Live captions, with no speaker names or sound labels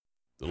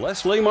The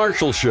Leslie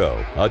Marshall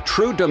Show, a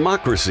true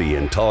democracy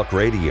in talk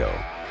radio.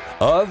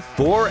 Of,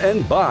 for,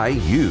 and by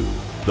you,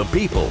 the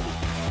people.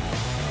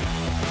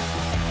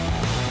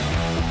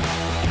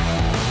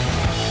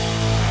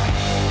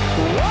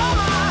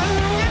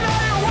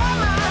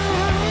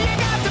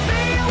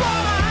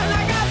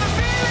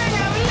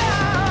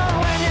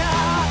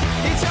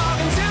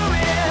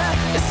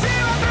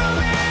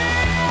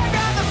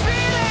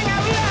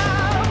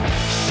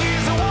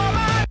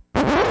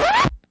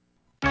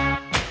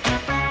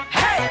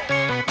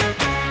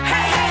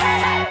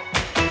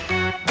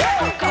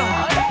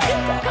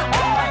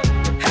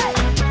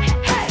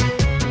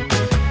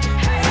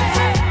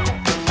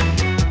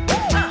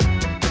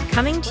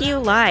 Coming to you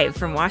live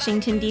from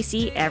Washington,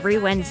 D.C. every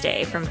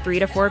Wednesday from 3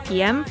 to 4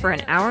 p.m. for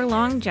an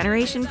hour-long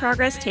Generation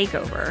Progress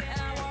takeover.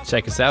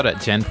 Check us out at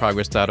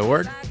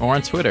genprogress.org or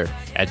on Twitter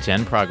at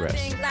genprogress.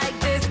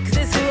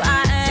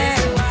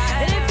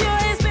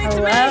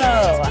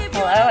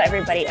 Hello,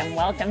 everybody, and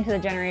welcome to the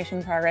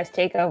Generation Progress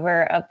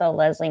takeover of the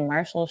Leslie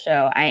Marshall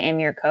Show. I am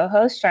your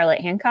co-host,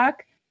 Charlotte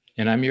Hancock.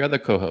 And I'm your other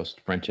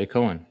co-host, Brent J.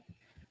 Cohen.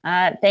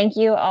 Thank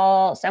you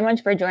all so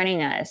much for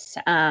joining us.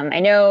 I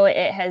know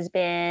it has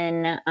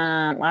been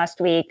last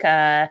week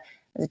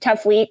was a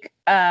tough week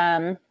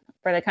for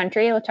the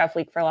country, a tough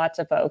week for lots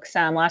of folks.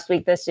 Last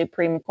week, the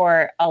Supreme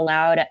Court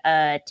allowed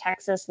a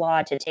Texas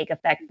law to take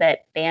effect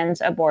that bans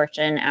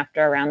abortion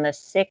after around the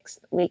 6th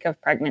week of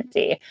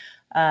pregnancy,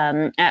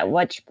 at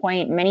which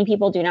point many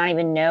people do not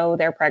even know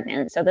they're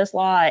pregnant. So this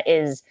law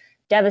is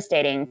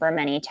devastating for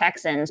many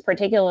Texans,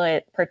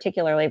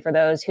 particularly for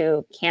those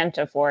who can't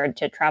afford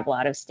to travel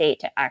out of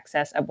state to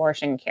access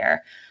abortion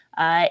care.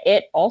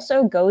 It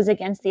also goes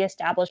against the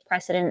established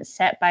precedent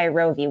set by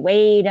Roe v.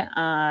 Wade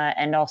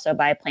and also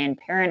by Planned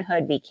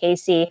Parenthood v.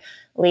 Casey,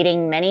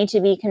 leading many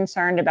to be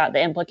concerned about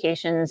the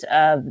implications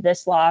of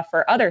this law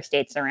for other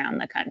states around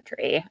the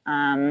country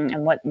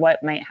and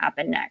what might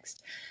happen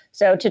next.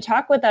 So to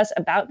talk with us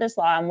about this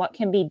law and what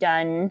can be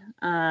done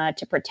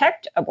to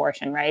protect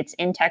abortion rights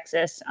in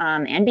Texas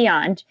and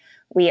beyond,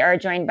 we are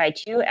joined by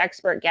two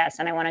expert guests,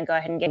 and I want to go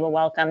ahead and give a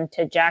welcome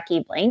to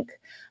Jackie Blank.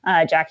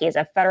 Jackie is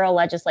a federal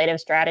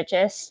legislative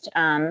strategist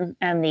and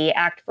the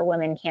Act for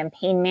Women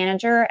campaign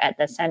manager at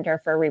the Center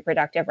for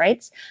Reproductive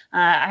Rights.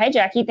 Hi,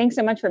 Jackie. Thanks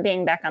so much for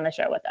being back on the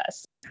show with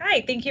us.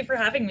 Hi, thank you for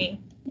having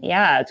me.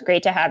 Yeah, it's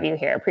great to have you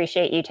here.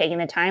 Appreciate you taking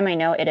the time. I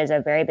know it is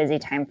a very busy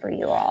time for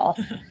you all.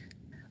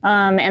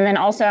 And then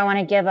also I want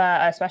to give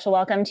a special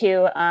welcome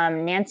to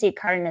Nancy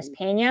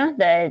Cardenas-Pena,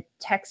 the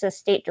Texas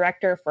State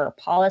Director for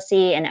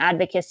Policy and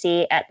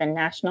Advocacy at the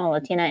National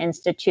Latina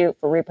Institute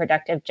for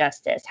Reproductive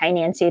Justice. Hi,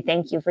 Nancy.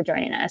 Thank you for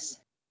joining us.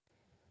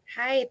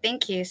 Hi,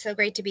 thank you. So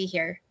great to be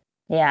here.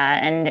 Yeah,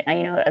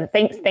 and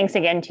thanks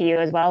again to you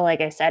as well. Like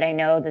I said, I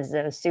know this is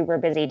a super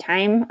busy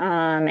time,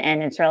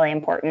 and it's really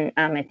important,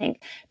 I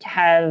think, to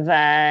have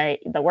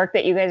the work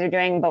that you guys are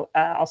doing, but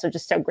also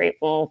just so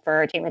grateful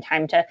for taking the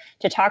time to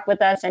talk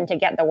with us and to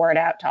get the word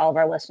out to all of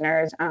our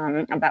listeners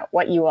about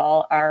what you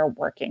all are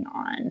working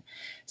on.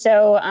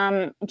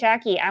 So,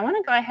 Jackie, I want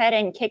to go ahead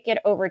and kick it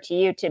over to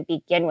you to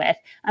begin with.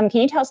 Can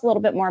you tell us a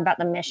little bit more about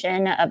the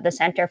mission of the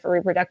Center for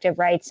Reproductive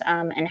Rights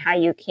and how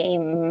you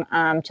came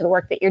to the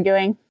work that you're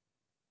doing?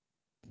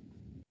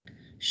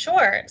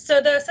 Sure.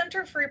 So the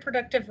Center for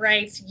Reproductive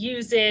Rights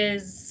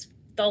uses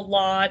the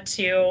law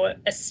to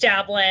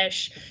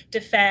establish,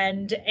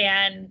 defend,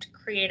 and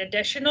create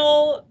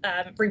additional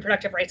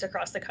reproductive rights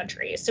across the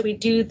country. So we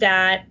do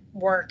that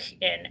work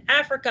in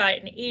Africa,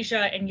 in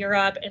Asia, in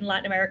Europe, in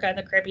Latin America, and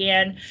the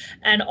Caribbean,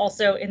 and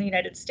also in the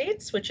United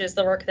States, which is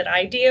the work that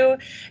I do.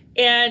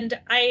 And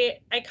I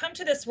come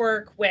to this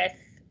work with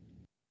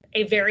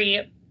a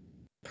very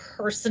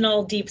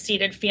personal,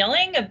 deep-seated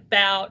feeling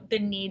about the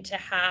need to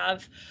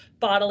have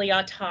bodily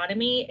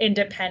autonomy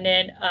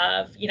independent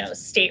of,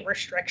 state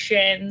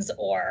restrictions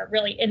or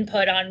really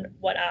input on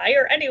what I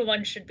or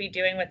anyone should be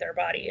doing with their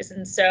bodies.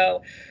 And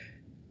so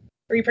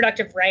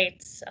reproductive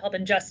rights, health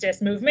and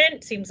justice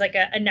movement seems like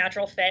a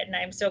natural fit. And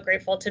I'm so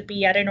grateful to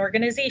be at an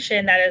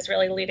organization that is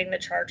really leading the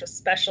charge,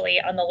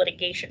 especially on the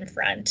litigation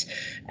front.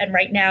 And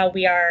right now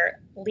we are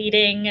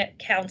leading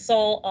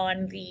counsel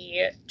on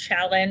the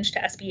challenge to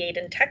SB 8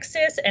 in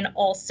Texas and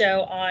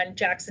also on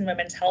Jackson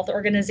Women's Health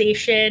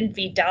Organization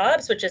v.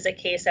 Dobbs, which is a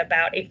case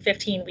about a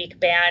 15-week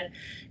ban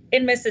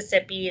in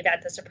Mississippi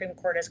that the Supreme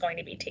Court is going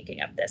to be taking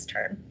up this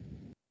term.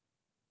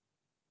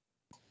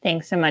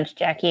 Thanks so much,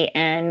 Jackie.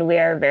 And we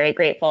are very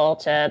grateful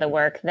to the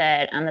work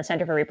that the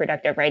Center for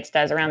Reproductive Rights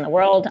does around the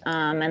world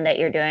and that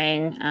you're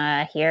doing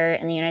here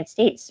in the United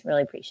States.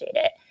 Really appreciate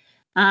it.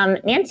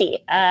 Nancy,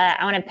 I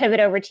want to pivot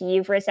over to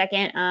you for a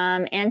second.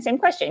 And same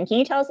question. Can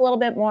you tell us a little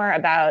bit more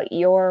about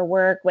your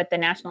work with the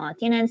National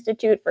Latina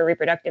Institute for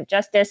Reproductive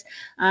Justice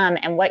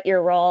and what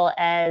your role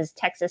as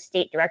Texas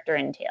State Director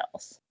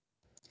entails?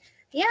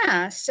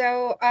 Yeah,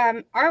 so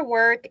our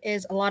work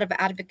is a lot of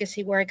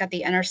advocacy work at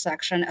the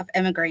intersection of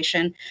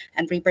immigration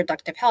and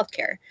reproductive health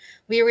care.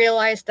 We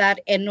realize that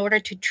in order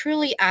to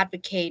truly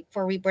advocate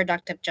for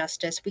reproductive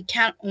justice, we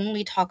can't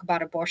only talk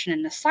about abortion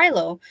in a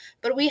silo,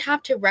 but we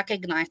have to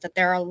recognize that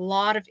there are a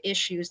lot of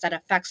issues that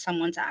affect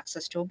someone's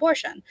access to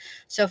abortion.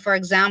 So, for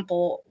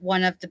example,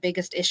 one of the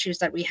biggest issues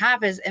that we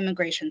have is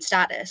immigration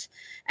status.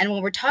 And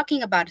when we're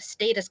talking about a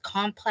state as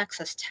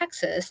complex as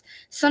Texas,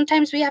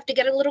 sometimes we have to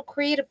get a little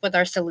creative with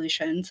our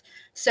solutions.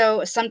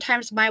 So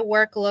sometimes my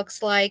work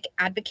looks like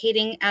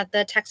advocating at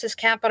the Texas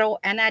Capitol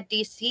and at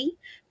DC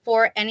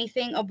for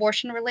anything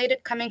abortion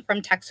related coming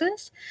from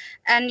Texas.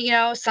 And,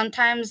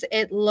 sometimes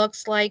it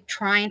looks like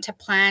trying to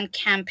plan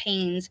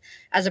campaigns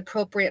as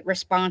appropriate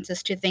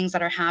responses to things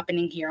that are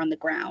happening here on the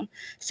ground.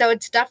 So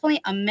it's definitely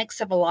a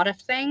mix of a lot of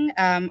things.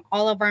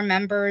 All of our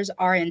members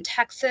are in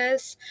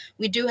Texas.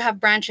 We do have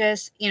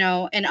branches,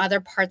 in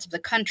other parts of the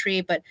country,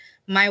 but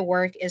my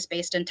work is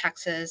based in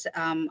Texas,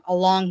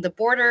 along the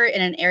border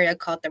in an area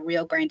called the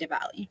Rio Grande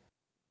Valley.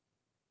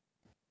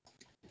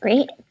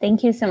 Great.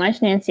 Thank you so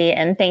much, Nancy.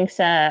 And thanks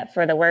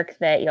for the work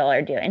that y'all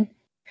are doing.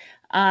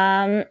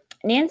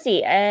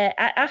 Nancy,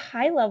 at a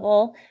high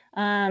level,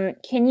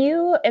 can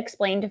you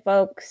explain to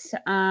folks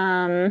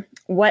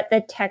what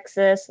the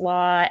Texas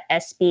law,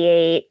 SB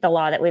 8, the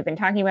law that we've been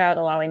talking about,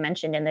 the law we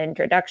mentioned in the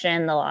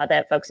introduction, the law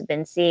that folks have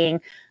been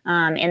seeing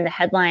in the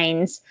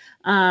headlines,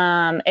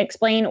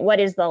 explain what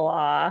is the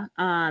law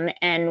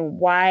and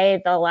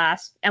why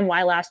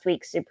last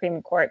week's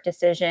Supreme Court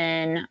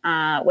decision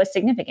was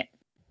significant?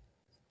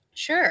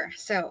 Sure.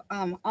 So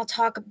I'll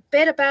talk a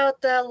bit about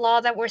the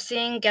law that we're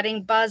seeing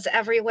getting buzz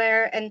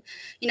everywhere. And,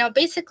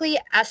 basically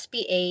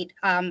SB 8,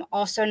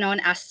 also known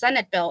as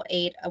Senate Bill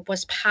 8,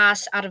 was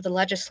passed out of the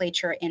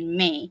legislature in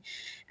May.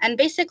 And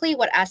basically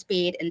what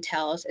SB 8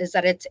 entails is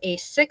that it's a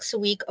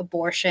 6-week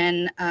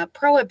abortion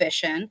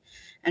prohibition.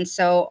 And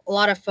so a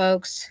lot of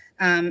folks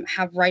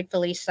have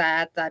rightfully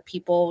said that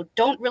people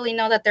don't really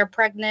know that they're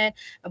pregnant.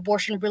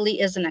 Abortion really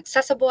isn't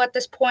accessible at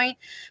this point.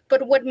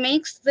 But what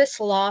makes this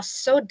law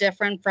so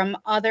different from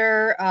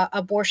other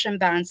abortion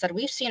bans that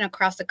we've seen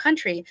across the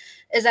country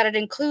is that it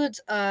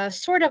includes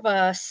sort of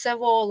a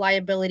civil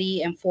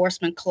liability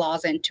enforcement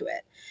clause into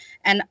it.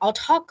 And I'll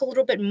talk a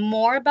little bit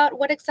more about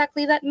what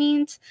exactly that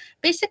means.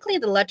 Basically,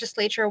 the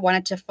legislature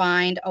wanted to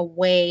find a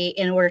way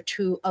in order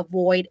to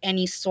avoid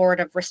any sort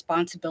of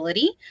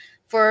responsibility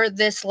for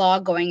this law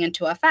going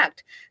into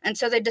effect. And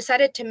so they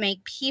decided to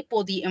make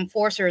people the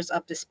enforcers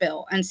of this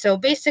bill. And so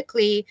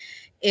basically,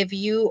 if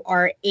you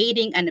are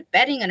aiding and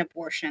abetting an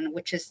abortion,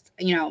 which is,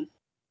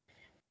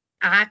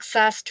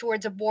 access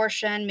towards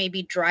abortion,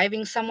 maybe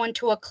driving someone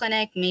to a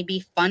clinic,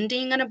 maybe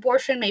funding an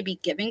abortion, maybe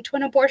giving to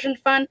an abortion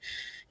fund,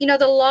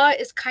 the law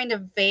is kind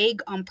of vague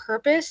on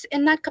purpose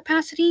in that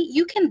capacity.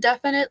 You can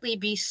definitely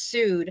be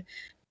sued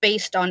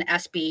based on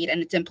SB 8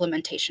 and its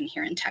implementation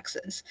here in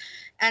Texas.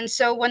 And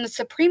so when the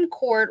Supreme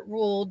Court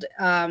ruled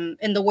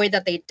in the way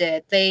that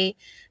they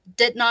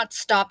did not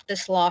stop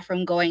this law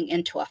from going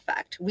into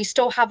effect. We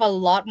still have a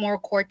lot more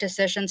court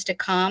decisions to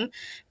come,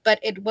 but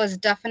it was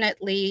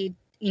definitely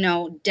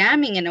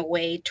damning in a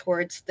way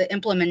towards the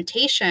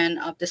implementation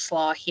of this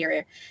law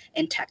here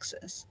in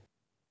Texas.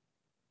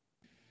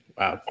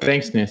 Wow.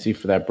 Thanks, Nancy,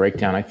 for that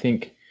breakdown. I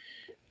think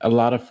a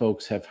lot of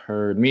folks have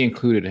heard, me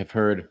included, have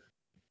heard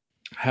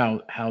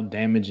how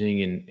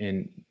damaging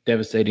and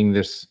devastating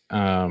this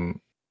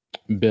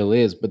bill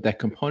is. But that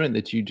component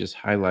that you just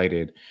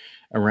highlighted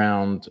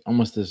around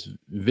almost this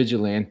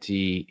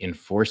vigilante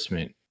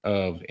enforcement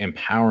of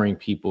empowering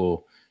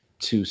people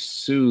to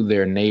sue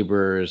their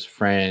neighbors,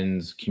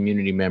 friends,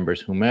 community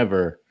members,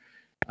 whomever,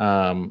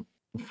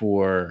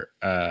 for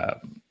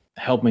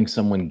helping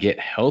someone get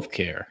health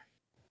care,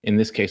 in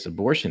this case,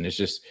 abortion,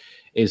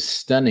 is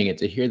stunning. And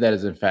to hear that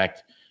is, in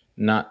fact,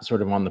 not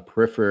sort of on the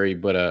periphery,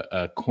 but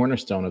a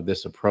cornerstone of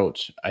this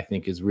approach, I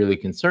think is really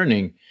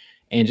concerning.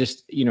 And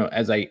just,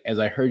 as I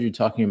heard you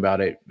talking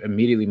about it,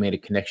 immediately made a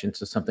connection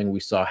to something we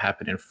saw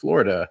happen in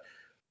Florida,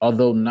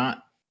 although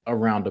not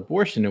around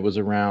abortion. It was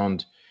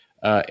around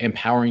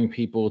empowering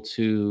people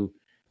to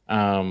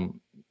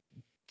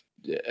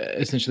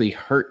essentially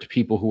hurt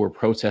people who were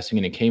protesting,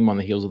 and it came on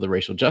the heels of the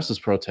racial justice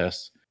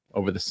protests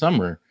over the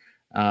summer,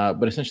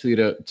 but essentially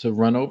to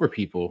run over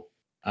people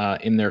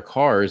in their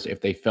cars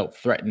if they felt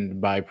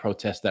threatened by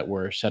protests that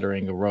were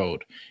shuttering a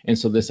road. And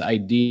so this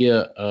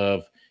idea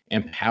of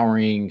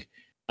empowering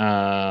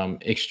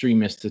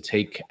extremists to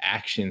take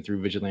action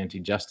through vigilante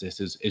justice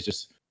is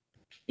just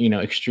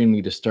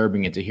extremely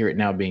disturbing. And to hear it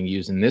now being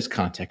used in this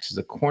context is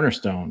a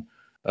cornerstone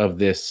of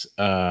this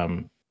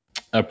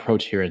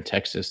approach here in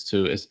Texas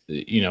to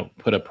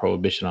put a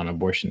prohibition on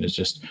abortion is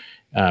just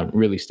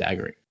really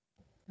staggering.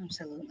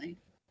 Absolutely.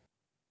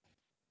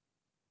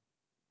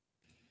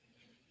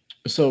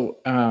 So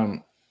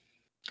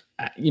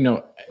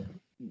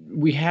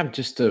we have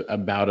just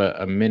about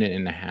a minute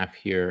and a half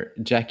here.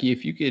 Jackie,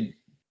 if you could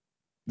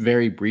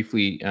very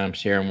briefly,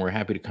 Sharon, we're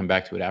happy to come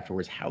back to it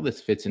afterwards, how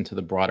this fits into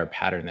the broader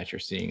pattern that you're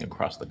seeing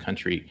across the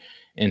country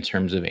in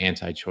terms of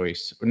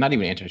anti-choice, or not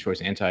even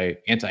anti-choice,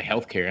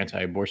 anti-healthcare,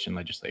 anti-abortion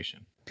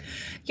legislation.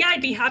 Yeah,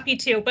 I'd be happy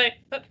to. But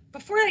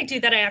before I do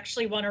that, I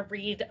actually want to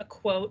read a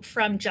quote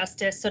from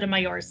Justice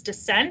Sotomayor's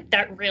dissent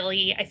that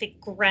really, I think,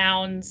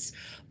 grounds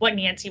what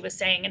Nancy was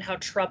saying and how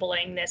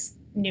troubling this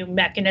new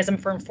mechanism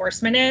for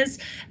enforcement is.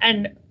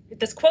 And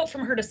this quote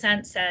from her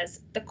dissent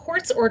says, "The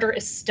court's order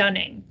is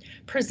stunning,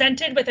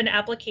 presented with an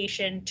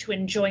application to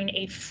enjoin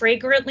a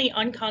flagrantly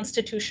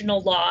unconstitutional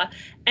law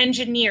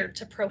engineered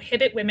to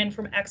prohibit women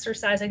from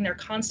exercising their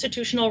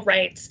constitutional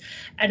rights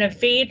and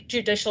evade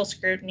judicial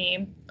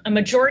scrutiny. A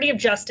majority of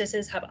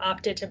justices have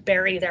opted to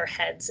bury their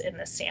heads in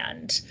the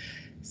sand."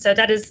 So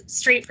that is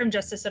straight from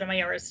Justice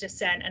Sotomayor's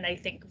dissent, and I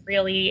think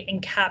really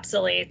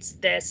encapsulates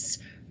this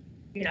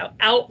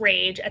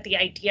outrage at the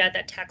idea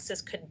that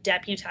Texas could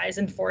deputize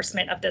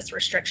enforcement of this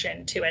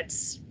restriction to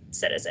its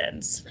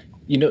citizens.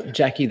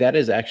 Jackie, that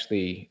is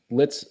actually,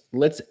 let's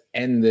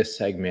end this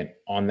segment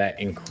on that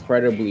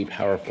incredibly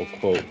powerful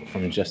quote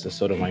from Justice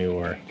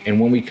Sotomayor. And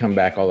when we come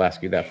back, I'll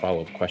ask you that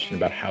follow-up question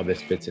about how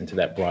this fits into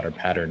that broader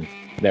pattern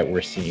that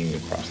we're seeing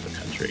across the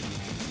country.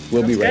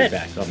 We'll be right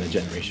back on the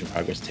Generation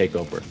Progress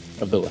takeover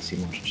of the Leslie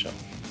Marshall Show.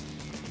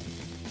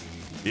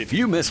 If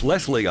you miss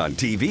Leslie on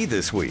TV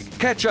this week,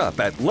 catch up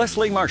at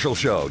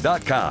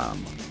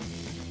lesliemarshallshow.com.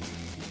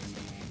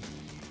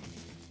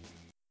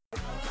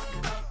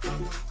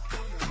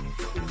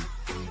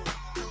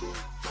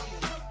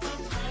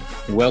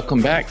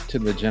 Welcome back to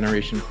the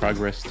Generation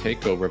Progress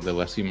takeover of the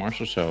Leslie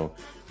Marshall Show.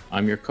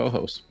 I'm your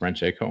co-host, Brent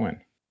J. Cohen.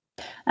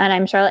 And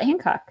I'm Charlotte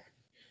Hancock.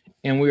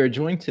 And we are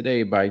joined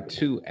today by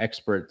two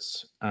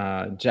experts,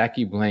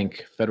 Jackie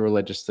Blank, federal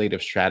legislative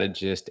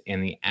strategist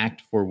and the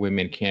Act for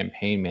Women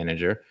campaign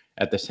manager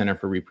at the Center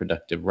for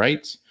Reproductive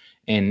Rights,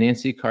 and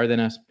Nancy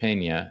Cardenas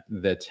Pena,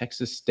 the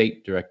Texas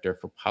State Director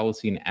for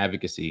Policy and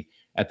Advocacy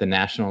at the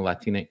National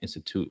Latina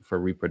Institute for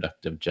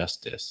Reproductive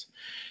Justice.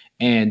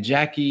 And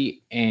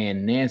Jackie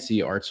and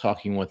Nancy are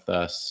talking with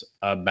us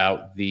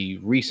about the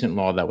recent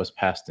law that was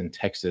passed in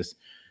Texas,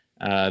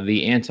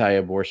 the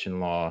anti-abortion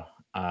law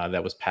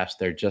that was passed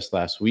there just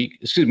last week.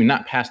 Excuse me,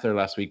 not passed there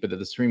last week, but that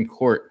the Supreme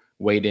Court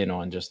weighed in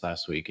on just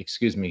last week.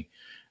 Excuse me.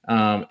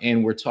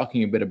 And we're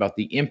talking a bit about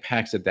the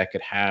impacts that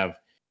could have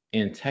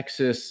in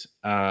Texas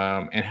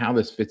and how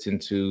this fits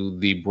into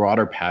the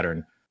broader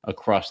pattern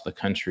across the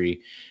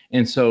country.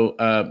 And so,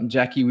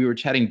 Jackie, we were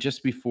chatting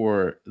just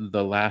before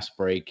the last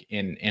break,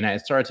 and I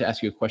started to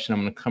ask you a question.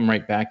 I'm going to come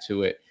right back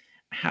to it.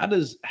 How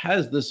does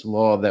this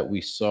law that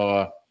we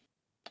saw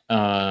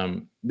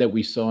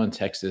in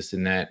Texas,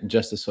 and that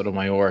Justice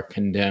Sotomayor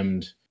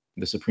condemned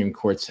the Supreme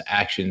Court's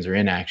actions or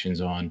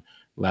inactions on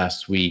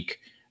last week,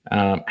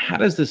 how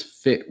does this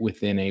fit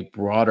within a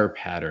broader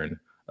pattern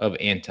of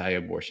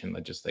anti-abortion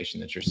legislation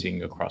that you're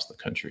seeing across the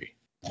country?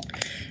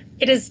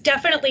 It is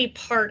definitely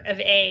part of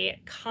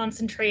a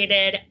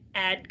concentrated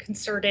and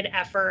concerted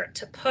effort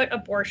to put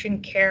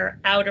abortion care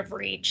out of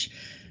reach,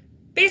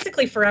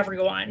 basically for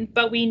everyone.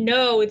 But we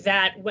know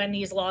that when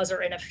these laws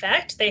are in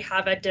effect, they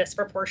have a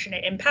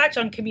disproportionate impact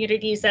on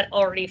communities that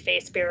already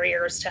face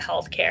barriers to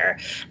healthcare.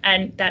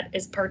 And that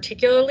is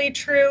particularly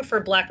true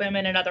for Black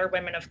women and other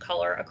women of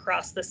color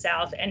across the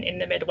South and in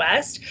the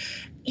Midwest.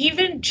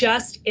 Even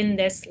just in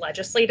this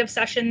legislative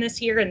session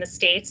this year in the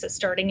states,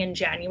 starting in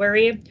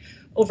January,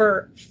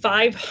 over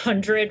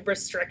 500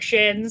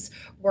 restrictions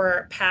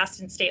were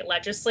passed in state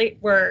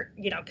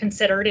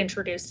considered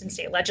introduced in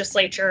state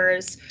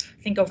legislatures.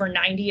 I think over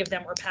 90 of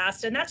them were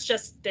passed, and that's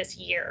just this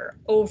year.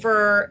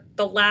 Over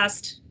the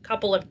last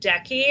couple of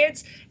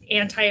decades,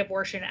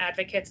 anti-abortion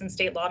advocates and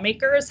state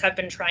lawmakers have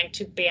been trying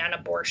to ban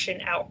abortion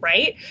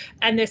outright.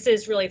 And this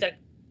is really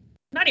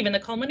not even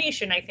the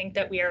culmination. I think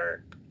that we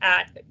are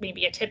at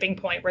maybe a tipping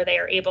point where they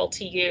are able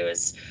to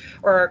use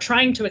or are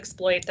trying to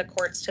exploit the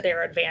courts to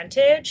their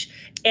advantage.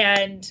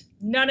 And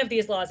none of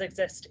these laws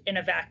exist in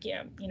a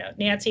vacuum.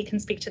 Nancy can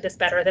speak to this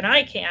better than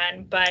I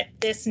can, but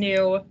this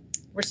new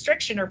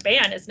restriction or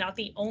ban is not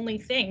the only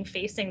thing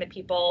facing the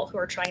people who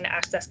are trying to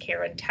access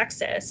care in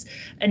Texas.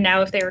 And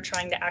now if they are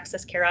trying to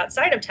access care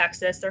outside of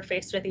Texas, they're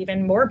faced with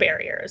even more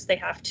barriers. They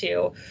have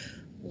to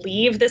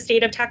leave the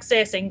state of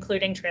Texas,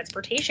 including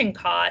transportation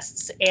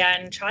costs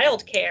and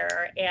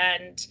childcare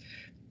and,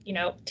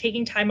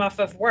 taking time off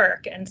of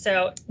work. And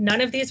so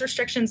none of these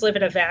restrictions live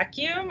in a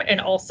vacuum.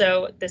 And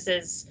also, this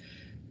is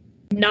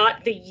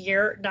not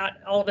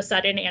all of a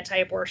sudden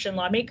anti-abortion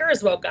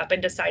lawmakers woke up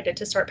and decided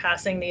to start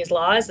passing these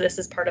laws. This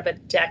is part of a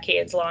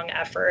decades-long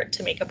effort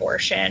to make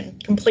abortion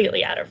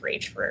completely out of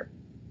reach for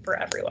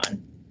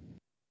everyone.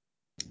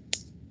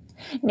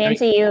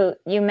 Nancy,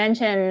 you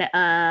mentioned,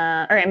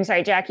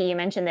 Jackie, you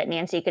mentioned that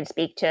Nancy could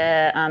speak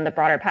to the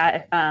broader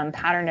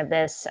pattern of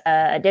this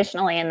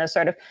additionally and the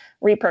sort of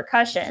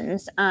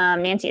repercussions.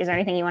 Nancy, is there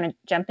anything you want to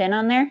jump in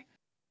on there?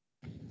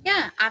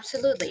 Yeah,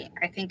 absolutely.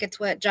 I think it's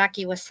what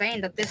Jackie was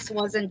saying, that this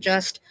wasn't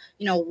just,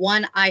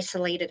 one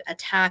isolated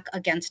attack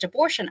against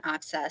abortion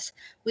access.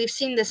 We've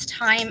seen this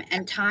time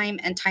and time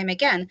and time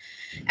again.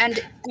 And,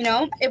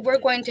 if we're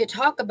going to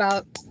talk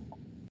about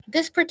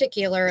this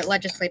particular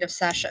legislative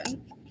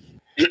session,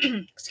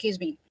 excuse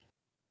me,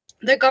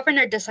 the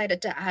governor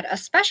decided to add a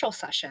special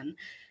session.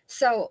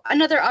 So,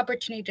 another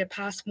opportunity to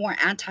pass more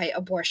anti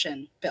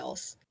abortion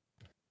bills.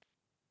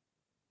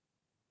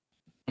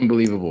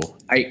 Unbelievable.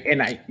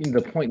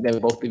 The point that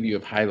both of you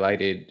have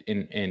highlighted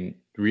and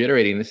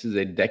reiterating, this is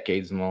a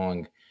decades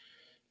long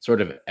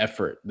sort of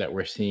effort that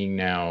we're seeing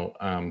now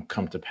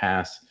come to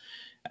pass,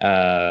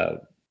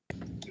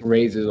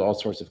 raises all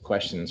sorts of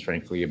questions,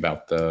 frankly,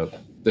 about the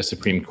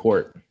Supreme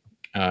Court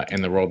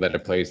and the role that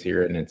it plays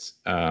here and its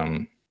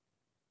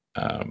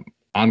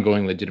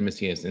ongoing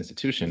legitimacy as an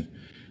institution.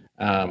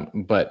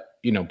 But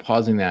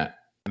pausing that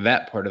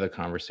part of the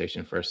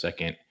conversation for a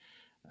second.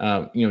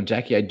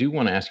 Jackie, I do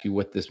want to ask you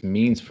what this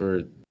means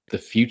for the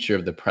future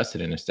of the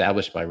precedent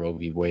established by Roe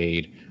v.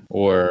 Wade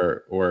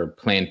or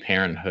Planned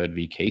Parenthood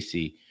v.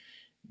 Casey,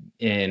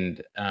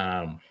 and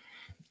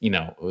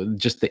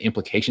just the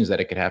implications that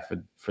it could have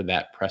for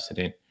that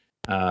precedent,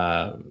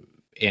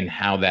 and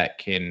how that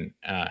can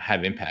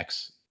have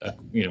impacts,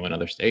 in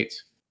other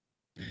states.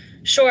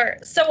 Sure.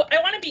 So I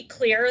want to be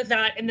clear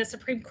that in the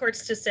Supreme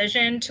Court's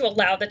decision to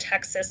allow the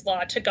Texas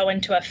law to go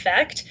into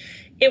effect,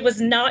 it was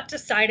not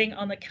deciding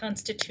on the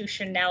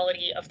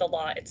constitutionality of the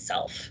law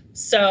itself.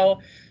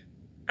 So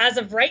as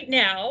of right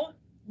now,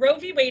 Roe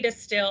v. Wade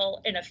is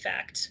still in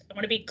effect. I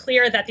want to be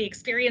clear that the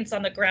experience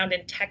on the ground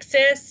in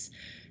Texas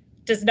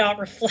does not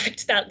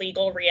reflect that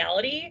legal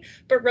reality,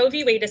 but Roe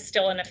v. Wade is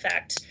still in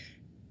effect.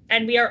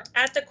 And we are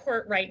at the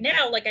court right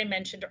now, like I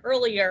mentioned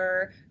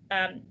earlier,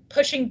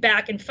 pushing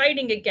back and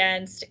fighting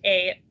against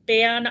a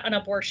ban on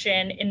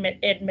abortion in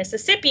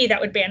Mississippi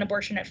that would ban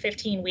abortion at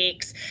 15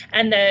 weeks.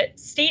 And the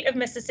state of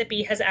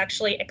Mississippi has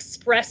actually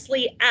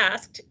expressly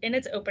asked in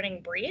its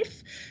opening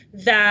brief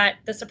that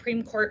the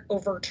Supreme Court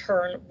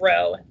overturn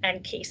Roe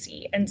and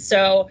Casey. And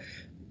so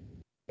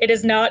it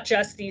is not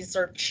just these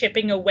sort of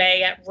chipping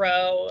away at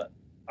Roe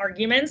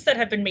arguments that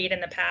have been made in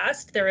the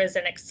past. There is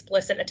an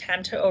explicit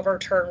attempt to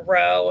overturn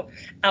Roe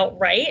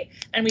outright.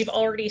 And we've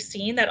already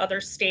seen that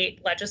other state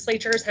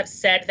legislatures have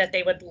said that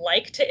they would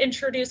like to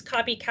introduce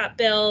copycat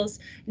bills.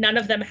 None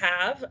of them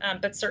have,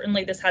 but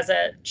certainly this has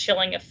a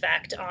chilling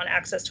effect on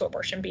access to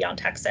abortion beyond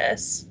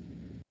Texas.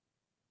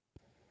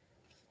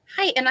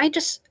 Hi, and I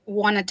just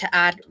wanted to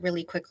add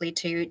really quickly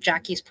to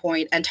Jackie's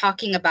point and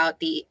talking about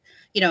the,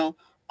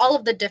 all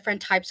of the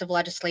different types of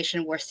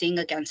legislation we're seeing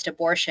against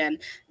abortion.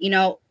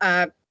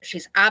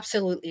 She's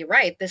absolutely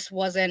right. This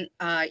wasn't,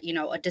 a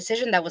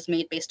decision that was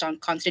made based on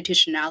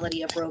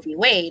constitutionality of Roe v.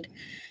 Wade,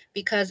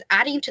 because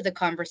adding to the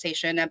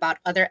conversation about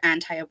other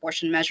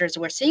anti-abortion measures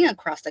we're seeing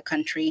across the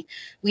country,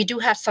 we do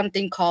have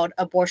something called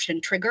abortion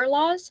trigger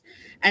laws.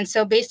 And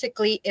so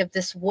basically, if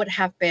this would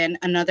have been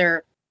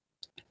another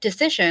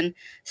decision,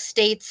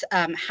 states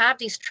have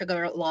these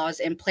trigger laws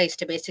in place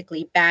to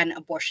basically ban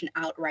abortion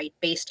outright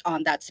based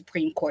on that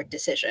Supreme Court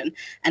decision.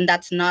 And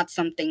that's not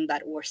something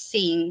that we're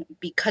seeing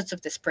because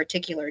of this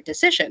particular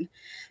decision.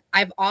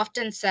 I've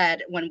often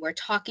said when we're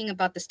talking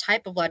about this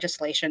type of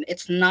legislation,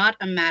 it's not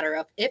a matter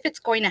of if it's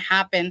going to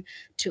happen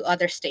to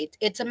other states.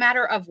 It's a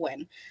matter of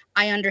when.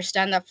 I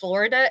understand that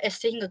Florida is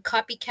seeing a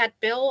copycat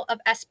bill of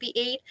SB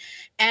 8.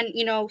 And,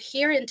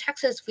 here in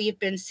Texas, we've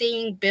been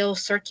seeing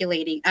bills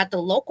circulating at the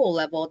local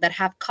level that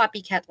have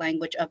copycat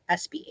language of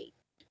SB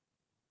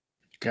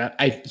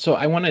 8. So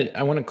I want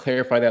to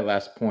clarify that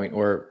last point,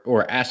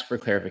 or ask for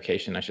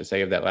clarification, I should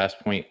say, of that last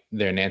point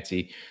there,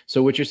 Nancy.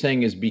 So what you're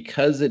saying is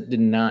because it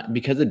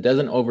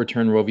doesn't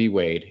overturn Roe v.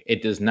 Wade,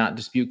 it does not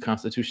dispute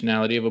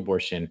constitutionality of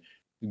abortion.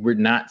 We're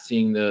not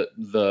seeing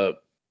the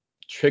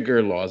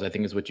trigger laws, I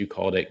think is what you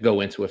called it,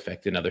 go into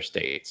effect in other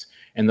states,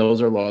 and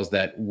those are laws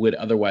that would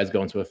otherwise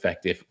go into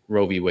effect if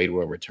Roe v. Wade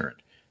were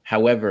overturned.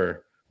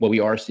 However, what we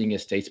are seeing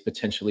is states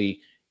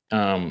potentially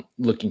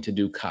looking to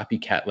do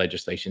copycat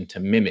legislation to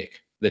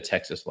mimic the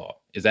Texas law.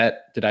 Did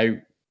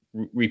I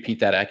repeat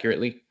that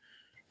accurately?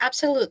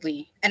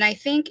 Absolutely. And I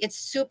think it's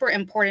super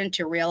important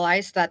to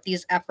realize that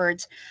these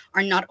efforts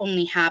are not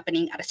only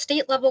happening at a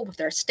state level with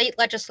their state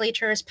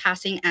legislatures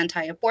passing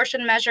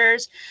anti-abortion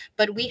measures,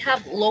 but we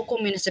have local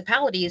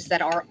municipalities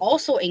that are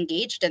also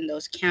engaged in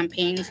those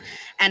campaigns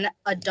and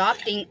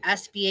adopting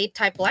SB 8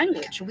 type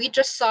language. We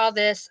just saw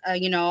this,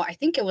 I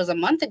think it was a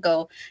month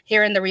ago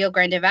here in the Rio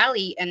Grande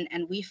Valley, and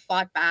we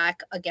fought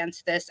back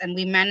against this and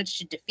we managed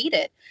to defeat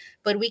it.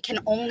 But we can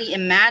only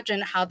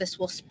imagine how this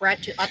will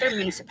spread to other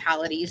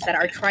municipalities that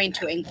are trying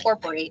to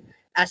incorporate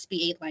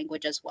SB 8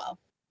 language as well.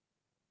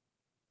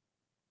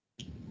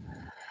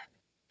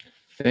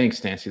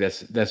 Thanks, Nancy.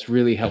 That's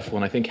really helpful,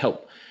 and I think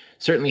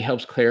certainly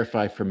helps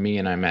clarify for me,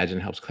 and I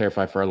imagine helps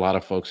clarify for a lot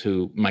of folks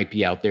who might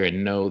be out there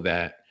and know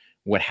that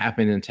what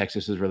happened in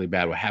Texas is really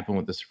bad. What happened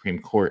with the Supreme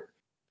Court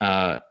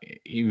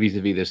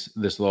vis-a-vis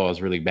this law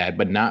is really bad,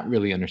 but not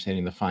really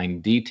understanding the fine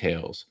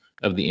details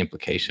of the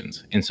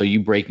implications. And so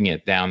you breaking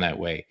it down that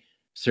way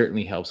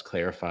certainly helps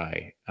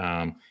clarify.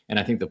 And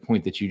I think the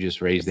point that you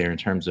just raised there in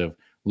terms of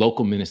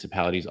local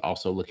municipalities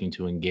also looking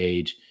to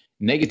engage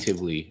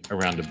negatively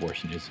around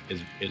abortion is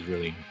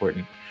really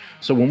important.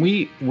 So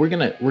we're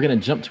gonna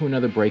jump to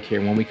another break here,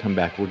 and when we come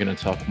back, we're gonna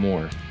talk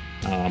more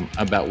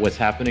about what's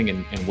happening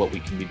and what we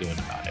can be doing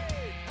about it.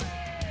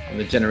 On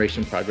the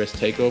Generation Progress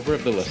takeover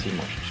of the Leslie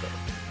Marshall Show.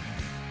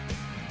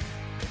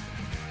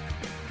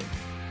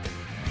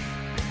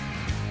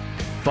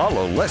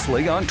 Follow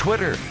Leslie on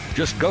Twitter.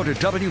 Just go to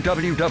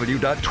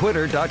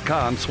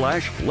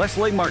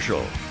www.twitter.com/Leslie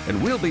Marshall,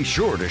 and we'll be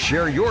sure to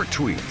share your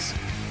tweets.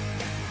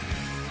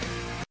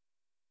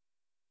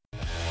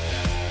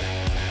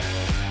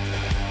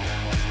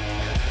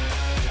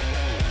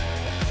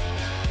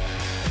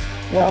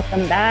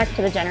 Welcome back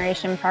to the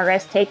Generation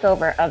Progress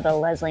takeover of the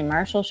Leslie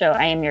Marshall Show.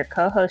 I am your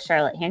co-host,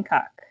 Charlotte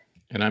Hancock.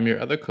 And I'm your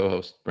other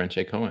co-host, Brent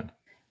J. Cohen.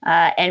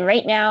 And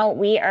right now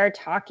we are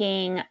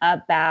talking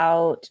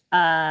about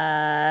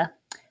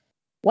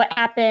what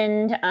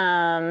happened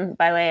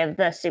by way of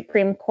the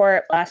Supreme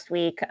Court last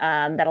week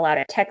that allowed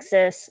a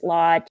Texas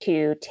law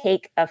to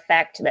take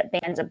effect that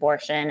bans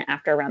abortion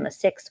after around the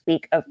 6th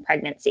week of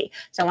pregnancy.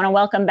 So I want to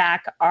welcome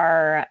back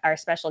our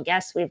special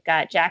guests. We've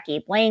got Jackie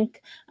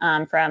Blank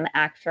from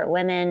Act for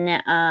Women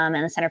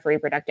and the Center for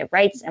Reproductive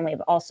Rights. And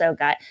we've also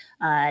got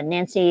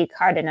Nancy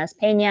Cardenas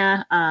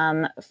Pena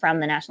from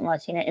the National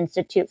Latina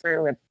Institute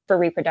for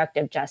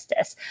Reproductive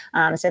Justice.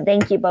 So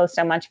thank you both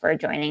so much for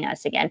joining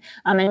us again.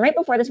 And right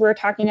before this, we were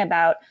talking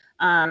about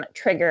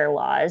trigger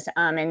laws.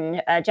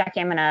 And Jackie,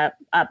 I'm going to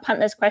punt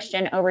this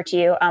question over to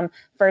you.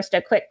 First,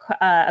 a quick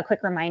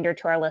reminder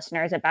to our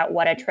listeners about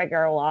what a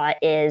trigger law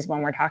is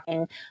when we're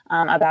talking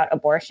about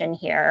abortion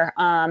here,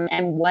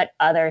 and what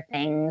other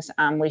things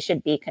we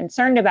should be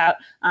concerned about,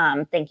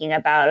 thinking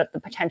about the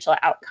potential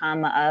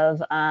outcome of,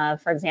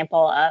 for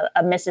example,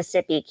 a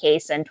Mississippi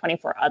case and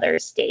 24 other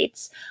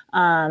states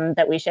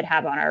that we should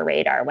have on our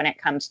radar when it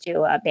comes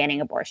to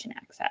banning abortion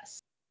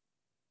access.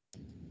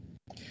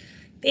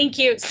 Thank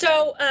you.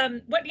 So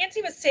what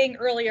Nancy was saying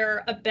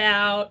earlier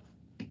about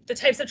the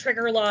types of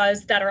trigger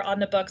laws that are on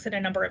the books in a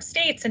number of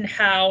states and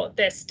how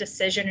this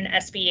decision in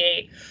SB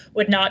 8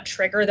 would not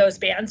trigger those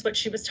bans, what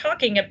she was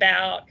talking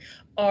about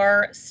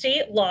are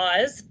state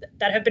laws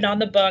that have been on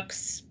the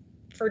books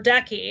for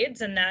decades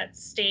and that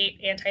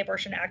state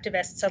anti-abortion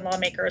activists and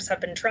lawmakers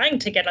have been trying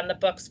to get on the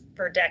books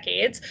for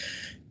decades,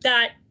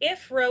 that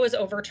if Roe is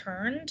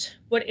overturned,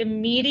 would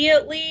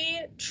immediately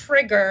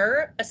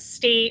trigger a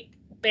state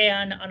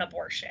ban on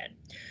abortion.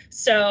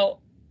 So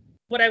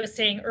what I was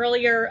saying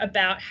earlier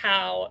about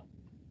how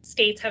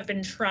states have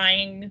been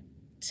trying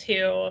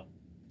to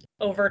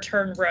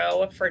overturn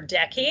Roe for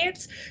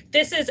decades,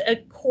 this is a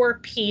core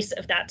piece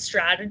of that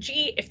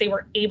strategy. If they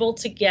were able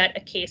to get a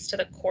case to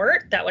the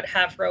court that would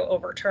have Roe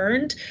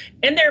overturned,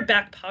 in their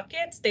back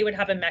pockets, they would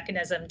have a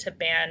mechanism to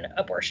ban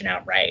abortion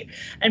outright.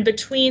 And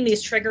between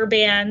these trigger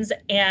bans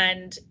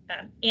and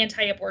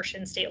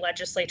anti-abortion state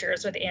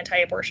legislatures with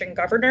anti-abortion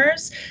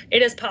governors,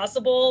 it is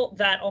possible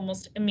that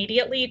almost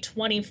immediately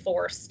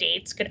 24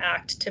 states could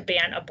act to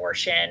ban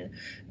abortion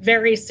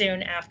very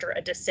soon after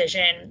a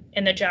decision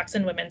in the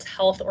Jackson Women's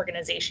Health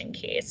Organization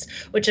case,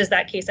 which is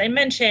that case I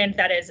mentioned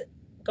that is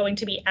going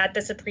to be at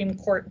the Supreme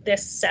Court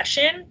this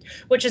session,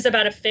 which is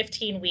about a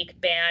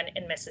 15-week ban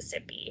in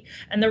Mississippi.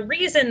 And the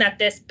reason that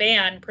this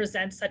ban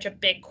presents such a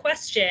big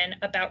question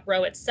about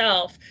Roe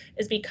itself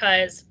is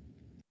because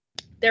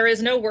there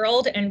is no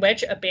world in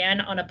which a ban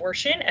on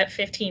abortion at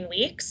 15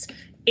 weeks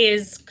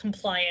is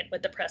compliant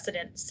with the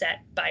precedent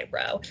set by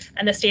Roe.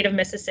 And the state of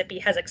Mississippi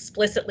has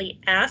explicitly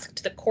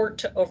asked the court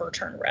to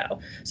overturn Roe.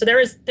 So there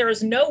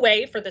is no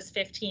way for this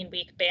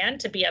 15-week ban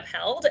to be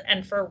upheld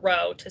and for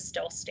Roe to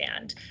still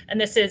stand. And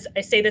this is,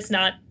 I say this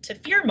not to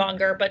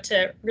fearmonger, but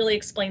to really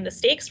explain the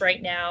stakes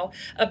right now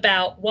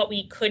about what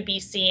we could be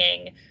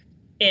seeing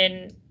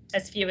in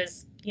as few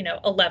as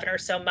 11 or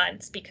so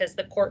months, because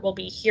the court will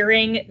be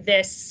hearing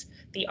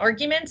the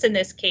arguments in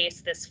this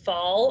case this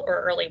fall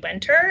or early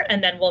winter,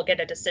 and then we'll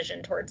get a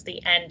decision towards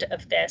the end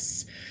of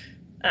this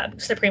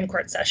Supreme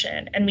Court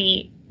session. And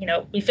we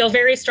feel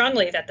very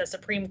strongly that the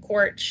Supreme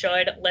Court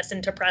should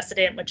listen to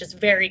precedent, which is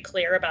very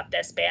clear about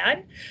this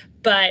ban,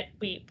 but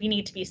we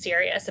need to be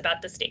serious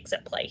about the stakes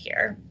at play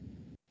here.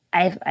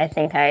 I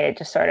think I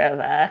just sort of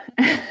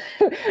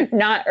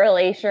not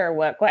really sure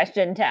what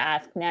question to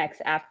ask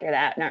next after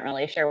that, not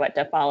really sure what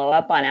to follow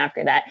up on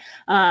after that.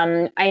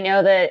 I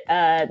know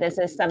that this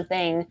is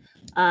something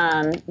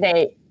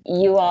that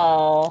you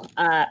all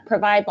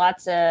provide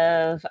lots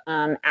of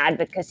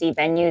advocacy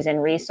venues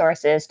and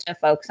resources to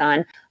folks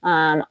on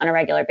a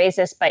regular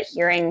basis, but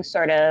hearing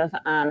sort of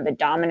the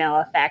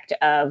domino effect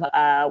of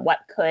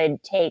what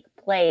could take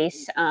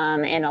place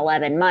in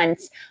 11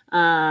 months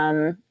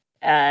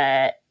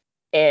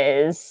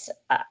is,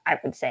 I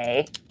would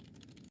say,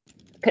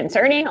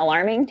 concerning,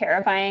 alarming,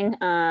 terrifying,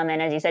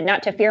 and as you said,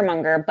 not to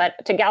fearmonger, but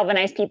to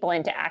galvanize people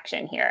into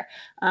action here.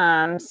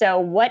 So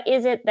what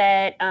is it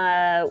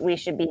that we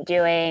should be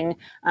doing?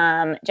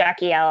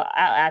 Jackie, I'll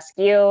ask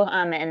you,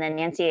 and then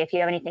Nancy, if you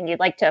have anything you'd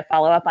like to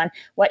follow up on,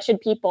 what should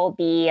people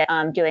be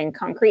doing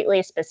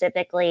concretely,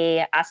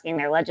 specifically, asking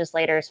their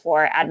legislators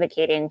for,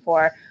 advocating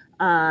for,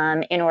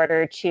 in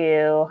order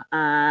to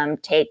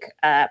take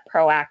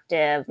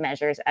proactive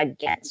measures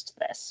against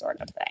this sort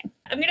of thing?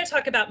 I'm going to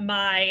talk about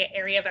my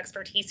area of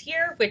expertise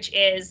here, which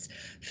is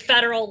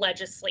federal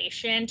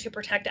legislation to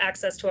protect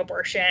access to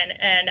abortion.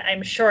 And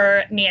I'm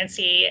sure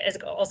Nancy is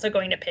also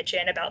going to pitch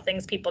in about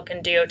things people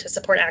can do to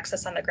support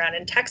access on the ground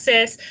in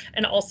Texas,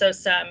 and also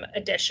some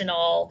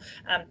additional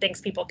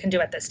things people can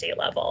do at the state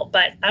level.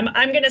 But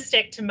I'm going to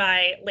stick to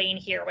my lane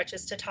here, which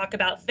is to talk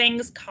about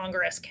things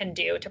Congress can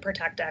do to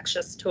protect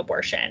access to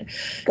abortion.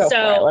 Go for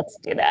it. Let's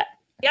do that.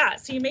 Yeah,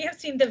 so you may have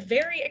seen the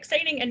very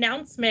exciting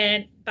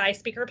announcement by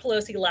Speaker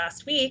Pelosi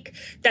last week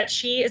that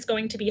she is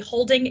going to be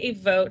holding a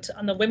vote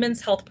on the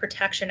Women's Health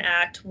Protection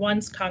Act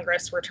once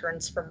Congress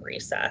returns from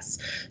recess.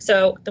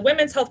 So the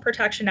Women's Health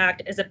Protection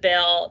Act is a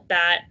bill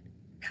that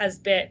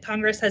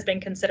Congress has been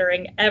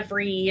considering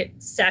every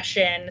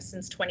session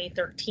since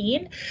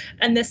 2013.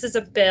 And this is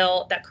a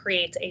bill that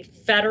creates a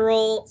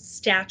federal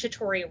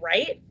statutory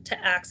right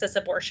to access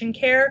abortion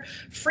care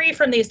free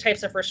from these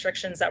types of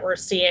restrictions that we're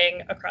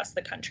seeing across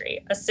the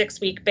country. A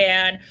 6-week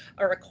ban,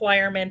 a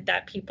requirement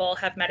that people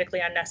have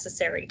medically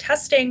unnecessary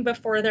testing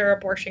before their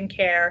abortion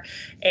care,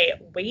 a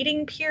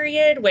waiting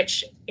period,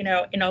 which,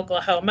 in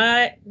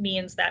Oklahoma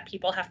means that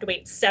people have to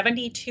wait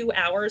 72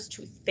 hours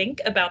to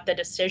think about the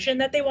decision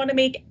that they want to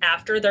make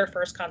after their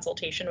first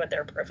consultation with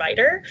their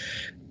provider.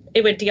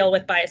 It would deal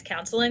with bias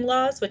counseling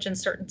laws, which in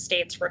certain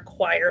states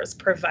requires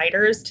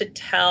providers to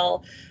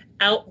tell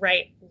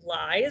outright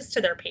lies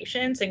to their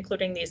patients,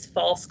 including these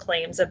false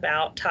claims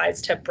about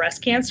ties to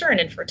breast cancer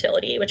and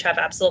infertility, which have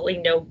absolutely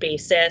no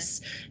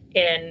basis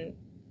in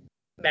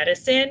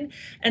medicine.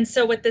 And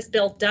so what this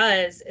bill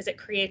does is it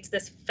creates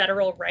this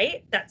federal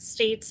right that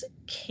states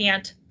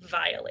can't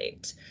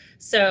violate.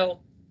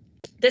 So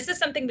this is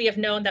something we have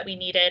known that we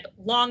needed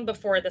long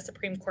before the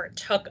Supreme Court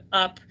took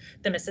up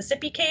the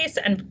Mississippi case,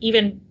 and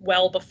even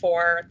well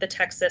before the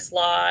Texas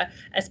law,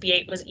 SB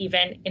 8, was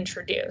even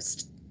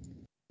introduced.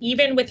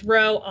 Even with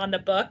Roe on the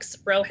books,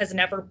 Roe has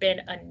never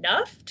been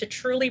enough to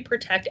truly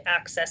protect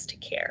access to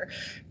care,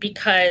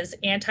 because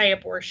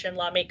anti-abortion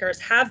lawmakers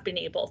have been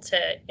able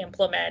to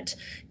implement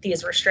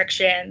these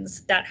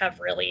restrictions that have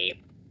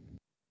really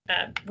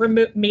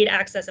made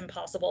access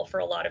impossible for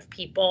a lot of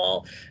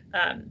people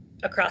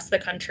across the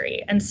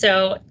country. And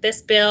so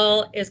this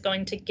bill is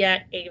going to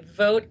get a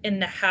vote in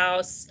the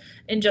House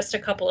in just a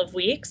couple of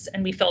weeks,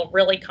 and we feel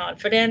really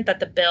confident that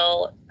the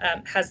bill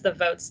has the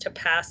votes to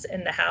pass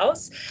in the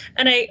House.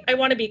 And I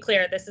want to be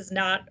clear, this is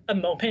not a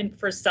moment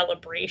for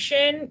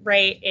celebration,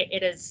 right?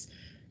 It is,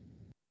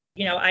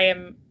 I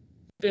am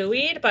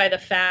buoyed by the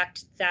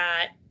fact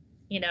that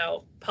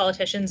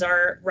politicians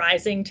are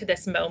rising to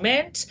this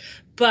moment,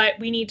 but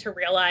we need to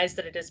realize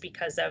that it is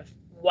because of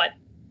what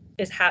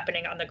is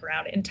happening on the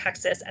ground in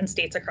Texas and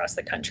states across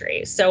the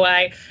country. So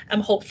I am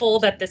hopeful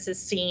that this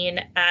is seen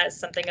as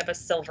something of a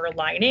silver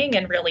lining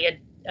and really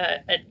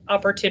an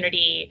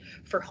opportunity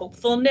for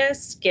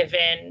hopefulness,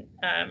 given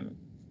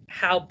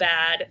how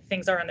bad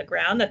things are on the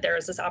ground, that there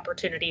is this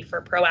opportunity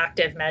for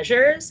proactive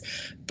measures.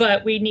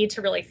 But we need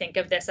to really think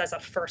of this as a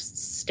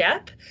first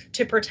step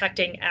to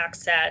protecting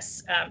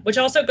access, which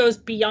also goes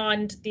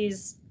beyond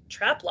these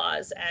trap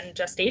laws and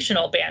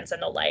gestational bans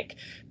and the like.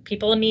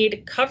 People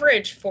need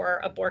coverage for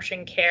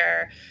abortion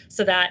care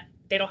so that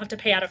they don't have to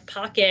pay out of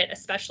pocket,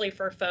 especially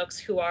for folks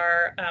who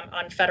are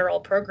on federal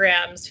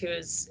programs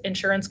whose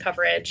insurance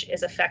coverage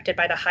is affected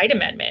by the Hyde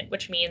Amendment,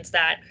 which means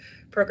that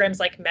programs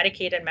like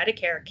Medicaid and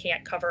Medicare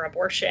can't cover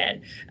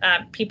abortion.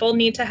 People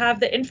need to have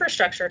the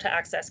infrastructure to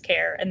access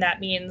care, and that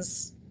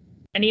means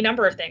any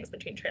number of things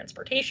between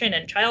transportation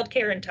and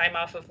childcare and time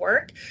off of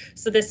work.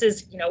 So this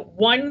is,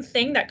 one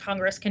thing that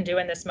Congress can do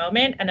in this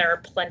moment, and there are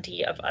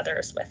plenty of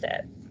others with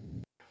it.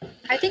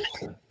 I think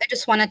I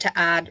just wanted to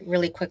add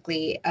really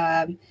quickly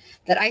that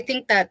I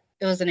think that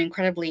it was an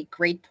incredibly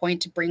great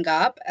point to bring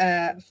up.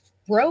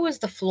 Roe is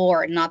the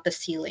floor, not the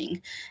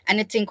ceiling. And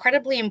it's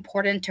incredibly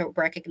important to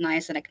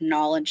recognize and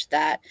acknowledge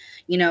that,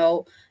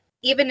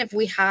 even if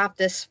we have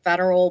this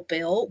federal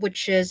bill,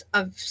 which is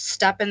a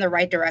step in the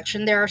right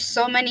direction, there are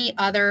so many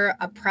other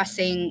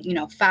oppressing,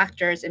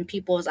 factors in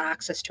people's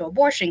access to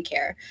abortion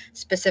care.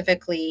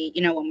 Specifically,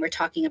 when we're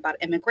talking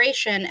about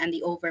immigration and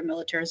the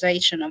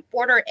over-militarization of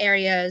border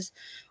areas,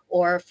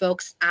 or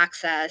folks'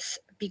 access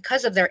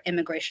because of their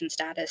immigration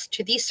status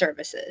to these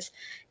services.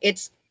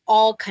 It's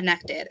all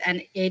connected,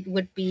 and it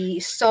would be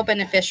so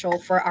beneficial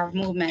for our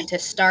movement to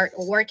start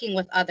working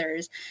with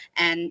others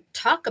and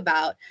talk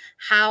about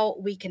how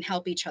we can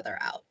help each other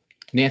out.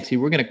 Nancy,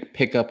 we're going to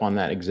pick up on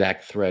that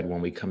exact thread when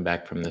we come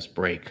back from this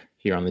break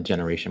here on the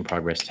Generation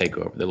Progress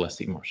Takeover, the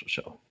Leslie Marshall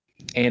Show.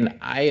 And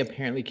I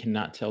apparently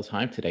cannot tell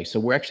time today. So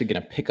we're actually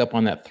going to pick up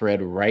on that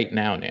thread right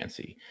now,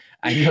 Nancy.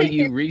 I know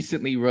you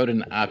recently wrote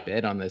an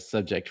op-ed on this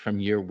subject from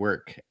your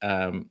work,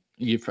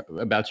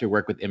 about your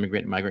work with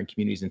immigrant and migrant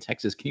communities in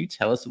Texas. Can you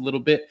tell us a little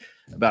bit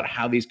about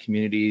how these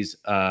communities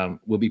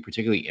will be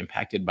particularly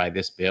impacted by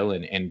this bill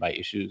and by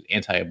issues,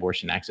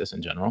 anti-abortion access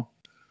in general?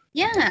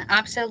 Yeah,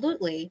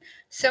 absolutely.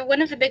 So,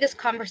 one of the biggest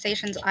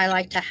conversations I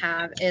like to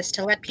have is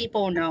to let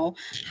people know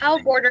how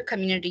border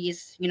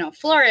communities,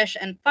 flourish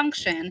and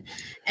function.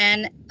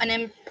 And an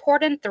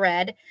important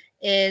thread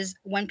is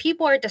when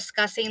people are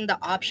discussing the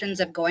options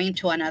of going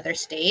to another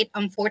state,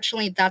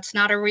 unfortunately, that's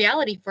not a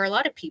reality for a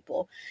lot of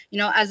people.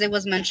 As it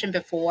was mentioned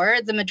before,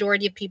 the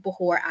majority of people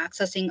who are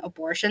accessing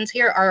abortions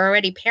here are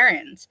already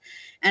parents.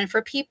 And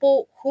for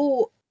people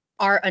who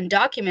are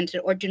undocumented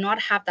or do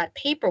not have that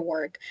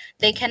paperwork,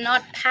 they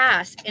cannot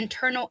pass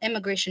internal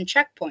immigration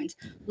checkpoints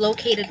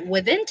located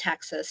within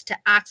Texas to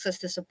access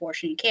this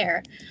abortion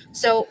care.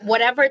 So,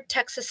 whatever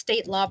Texas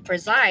state law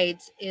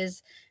presides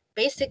is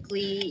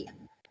basically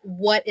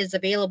what is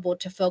available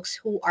to folks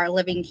who are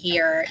living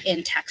here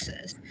in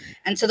Texas.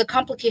 And so the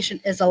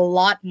complication is a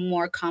lot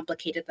more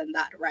complicated than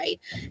that, right?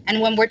 And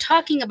when we're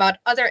talking about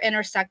other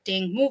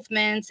intersecting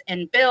movements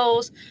and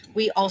bills,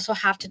 we also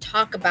have to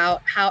talk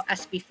about how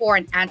SB4,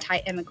 an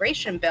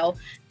anti-immigration bill,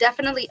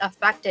 definitely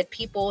affected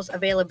people's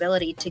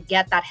availability to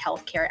get that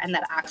health care and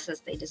that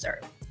access they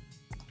deserve.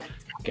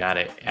 Got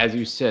it. As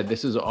you said,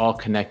 this is all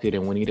connected,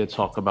 and we need to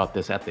talk about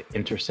this at the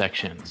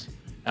intersections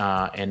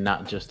and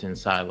not just in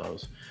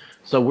silos.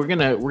 So we're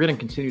gonna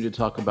continue to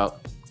talk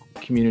about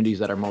communities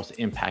that are most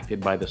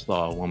impacted by this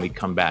law when we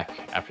come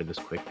back after this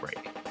quick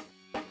break.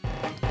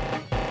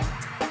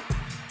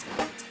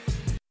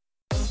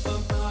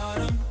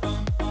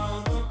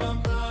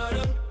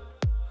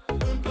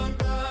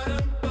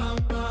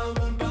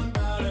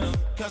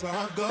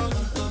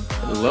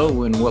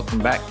 Hello and welcome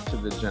back to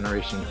the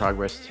Generation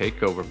Progress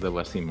Takeover of the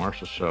Leslie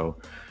Marshall Show.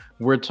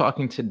 We're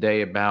talking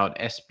today about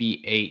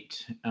SB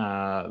 8,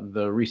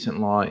 the recent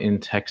law in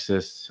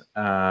Texas,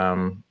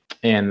 and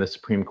the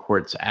Supreme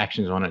Court's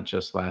actions on it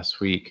just last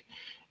week.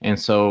 And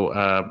so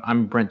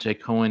I'm Brent J.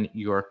 Cohen,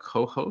 your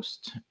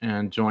co-host,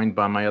 and joined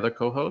by my other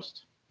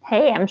co-host.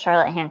 Hey, I'm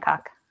Charlotte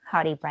Hancock.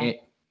 Howdy, Brent.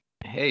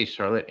 Hey,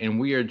 Charlotte. And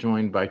we are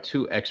joined by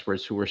two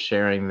experts who are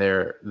sharing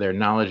their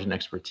knowledge and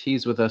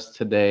expertise with us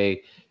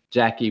today.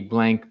 Jackie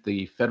Blank,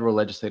 the federal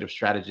legislative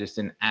strategist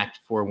and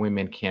Act for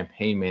Women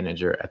campaign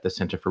manager at the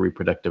Center for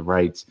Reproductive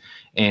Rights,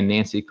 and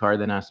Nancy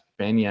Cardenas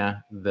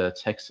Peña, the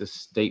Texas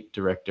State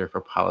Director for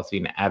Policy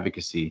and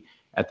Advocacy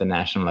at the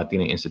National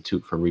Latina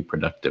Institute for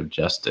Reproductive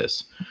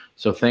Justice.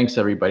 So thanks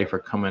everybody for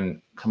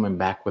coming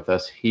back with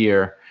us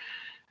here.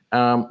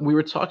 We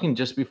were talking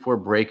just before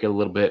break a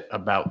little bit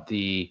about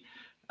the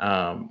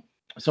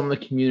some of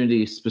the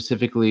communities,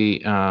 specifically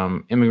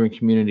immigrant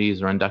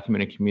communities or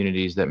undocumented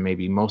communities that may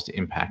be most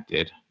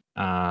impacted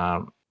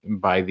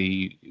by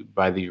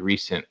the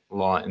recent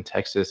law in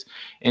Texas.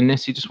 And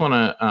Nancy, just want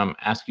to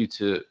ask you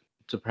to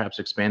perhaps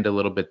expand a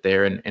little bit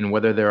there, and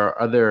whether there are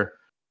other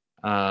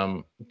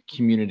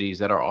communities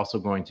that are also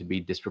going to be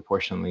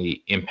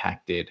disproportionately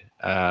impacted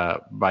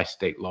by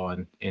state law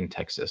in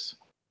Texas.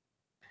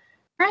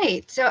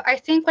 Right. So I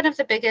think one of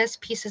the biggest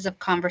pieces of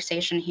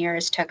conversation here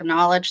is to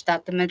acknowledge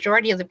that the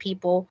majority of the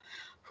people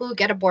who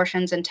get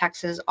abortions in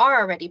Texas are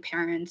already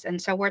parents.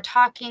 And so we're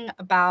talking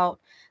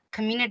about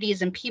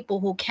communities and people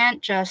who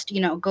can't just,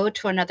 go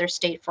to another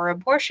state for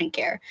abortion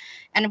care.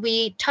 And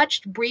we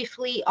touched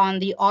briefly on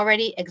the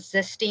already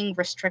existing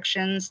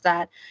restrictions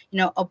that,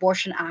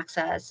 abortion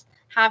access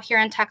have here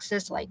in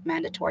Texas, like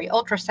mandatory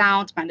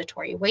ultrasounds,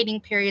 mandatory waiting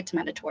periods,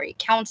 mandatory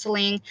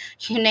counseling,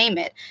 you name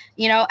it,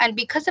 and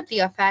because of the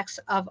effects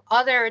of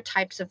other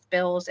types of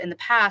bills in the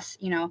past,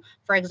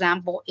 for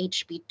example,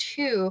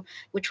 HB2,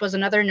 which was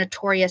another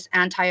notorious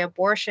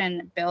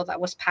anti-abortion bill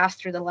that was passed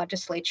through the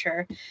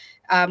legislature,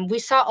 we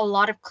saw a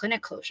lot of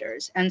clinic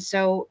closures. And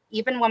so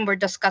even when we're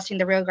discussing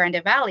the Rio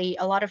Grande Valley,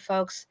 a lot of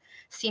folks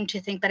seem to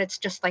think that it's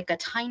just like a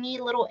tiny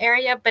little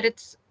area, but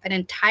it's an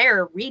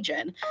entire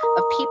region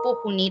of people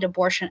who need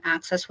abortion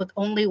access with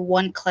only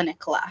one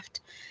clinic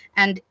left.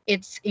 And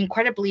it's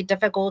incredibly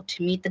difficult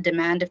to meet the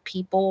demand of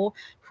people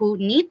who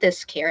need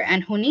this care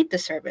and who need the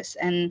service.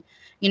 And,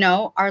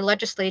 our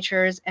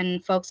legislatures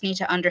and folks need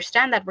to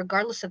understand that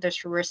regardless of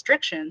those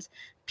restrictions,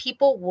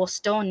 people will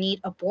still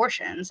need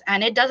abortions.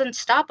 And it doesn't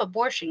stop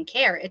abortion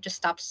care. It just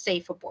stops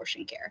safe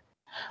abortion care.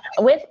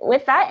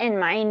 With that in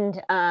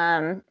mind,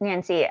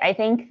 Nancy, I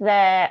think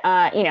that,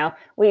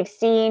 we've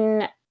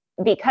seen,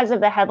 because of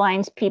the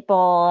headlines,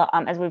 people,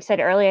 as we've said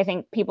earlier, I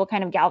think people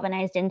kind of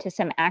galvanized into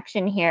some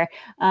action here.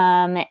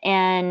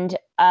 And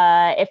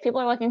if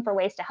people are looking for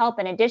ways to help,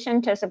 in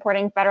addition to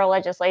supporting federal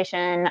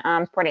legislation,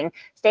 supporting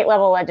state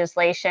level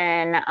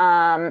legislation,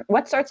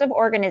 what sorts of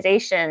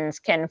organizations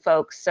can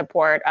folks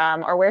support,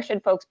 or where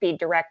should folks be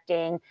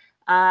directing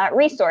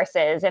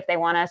resources if they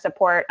want to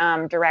support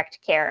direct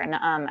care and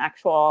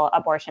actual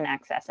abortion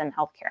access and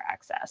healthcare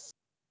access?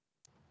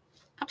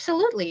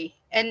 Absolutely.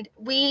 And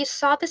we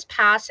saw this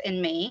pass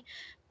in May,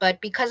 But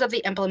because of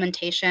the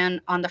implementation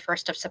on the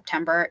 1st of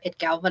September, it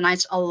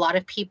galvanized a lot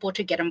of people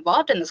to get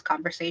involved in this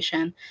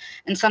conversation.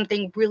 And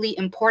something really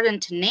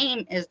important to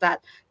name is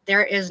that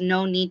there is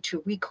no need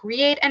to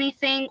recreate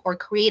anything or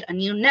create a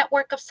new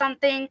network of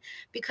something,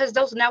 because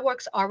those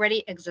networks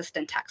already exist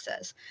in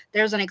Texas.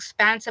 There's an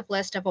expansive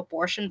list of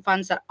abortion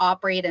funds that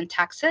operate in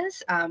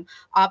Texas,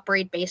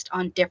 operate based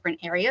on different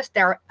areas.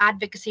 There are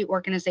advocacy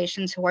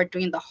organizations who are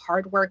doing the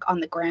hard work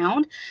on the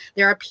ground.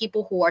 There are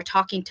people who are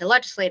talking to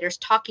legislators,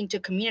 talking to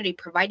community,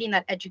 providing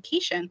that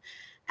education.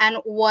 And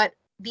what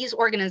these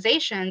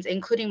organizations,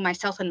 including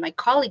myself and my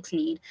colleagues,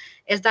 need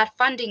is that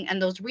funding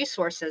and those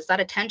resources, that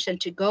attention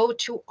to go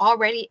to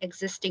already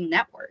existing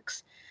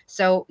networks.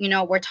 So,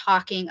 we're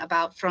talking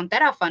about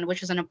Frontera Fund,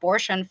 which is an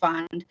abortion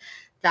fund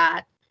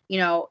that,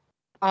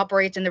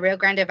 operates in the Rio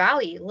Grande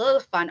Valley.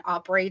 Lilith Fund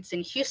operates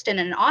in Houston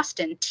and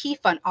Austin. T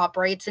Fund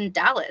operates in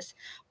Dallas.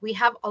 We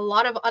have a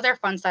lot of other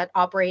funds that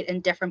operate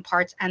in different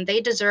parts, and they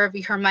deserve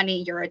your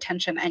money, your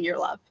attention, and your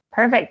love.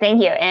 Perfect.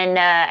 Thank you. And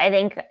I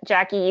think,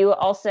 Jackie, you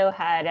also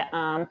had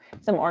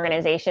some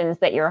organizations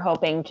that you're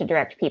hoping to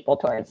direct people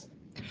towards.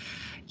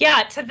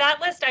 Yeah, to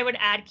that list, I would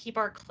add Keep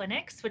Our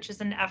Clinics, which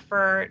is an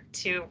effort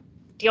to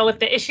deal with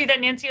the issue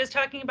that Nancy was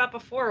talking about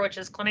before, which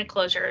is clinic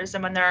closures.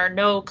 And when there are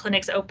no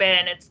clinics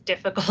open, it's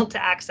difficult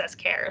to access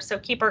care. So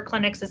Keep Our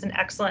Clinics is an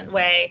excellent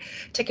way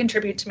to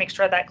contribute to make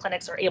sure that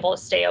clinics are able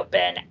to stay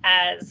open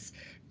as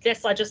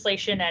this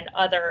legislation and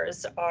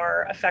others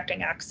are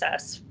affecting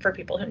access for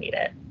people who need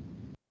it.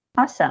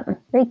 Awesome.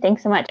 Great.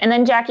 Thanks so much. And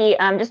then, Jackie,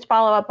 just to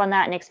follow up on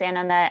that and expand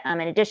on that, in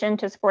addition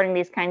to supporting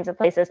these kinds of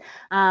places,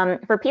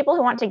 for people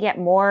who want to get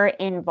more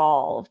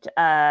involved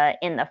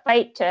in the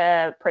fight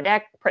to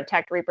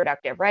protect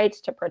reproductive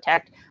rights, to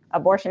protect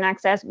abortion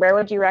access, where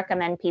would you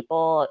recommend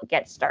people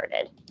get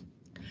started?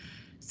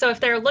 So if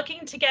they're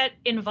looking to get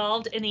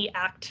involved in the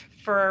Act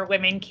for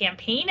Women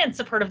campaign in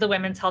support of the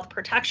Women's Health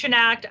Protection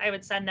Act, I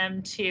would send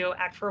them to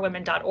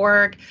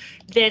actforwomen.org.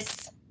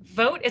 This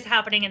vote is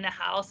happening in the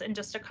House in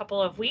just a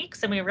couple of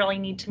weeks, and we really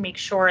need to make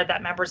sure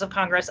that members of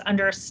Congress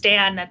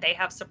understand that they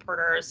have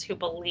supporters who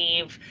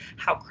believe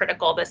how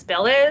critical this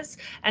bill is.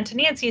 And to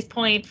Nancy's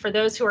point, for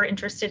those who are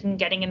interested in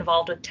getting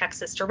involved with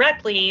Texas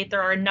directly,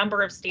 there are a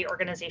number of state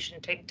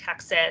organizations in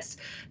Texas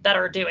that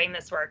are doing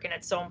this work, and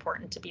it's so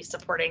important to be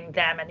supporting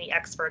them and the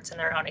experts in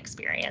their own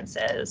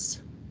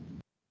experiences.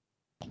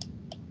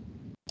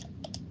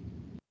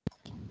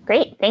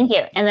 Great, thank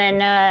you. And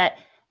then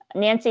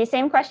Nancy,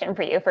 same question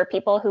for you. For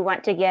people who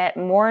want to get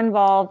more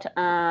involved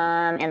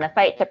in the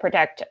fight to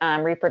protect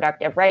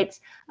reproductive rights,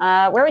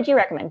 where would you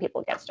recommend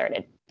people get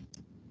started?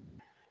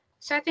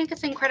 So I think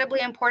it's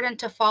incredibly important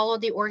to follow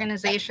the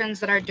organizations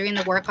that are doing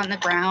the work on the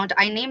ground.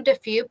 I named a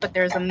few, but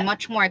there's a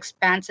much more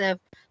expansive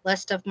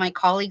list of my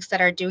colleagues that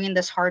are doing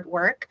this hard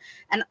work.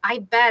 And I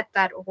bet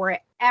that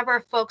wherever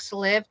folks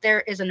live,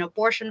 there is an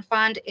abortion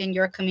fund in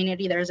your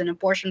community. There's an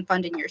abortion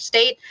fund in your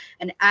state,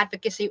 an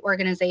advocacy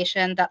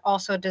organization that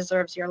also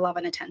deserves your love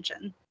and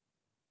attention.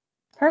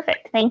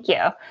 Perfect. Thank you.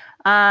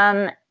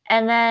 And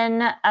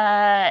then,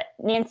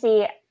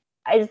 Nancy,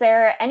 is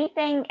there any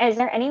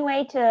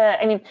way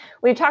to,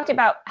 we've talked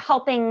about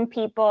helping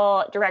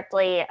people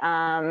directly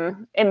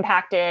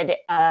impacted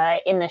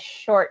in the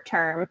short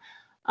term.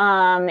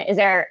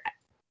 Sorry,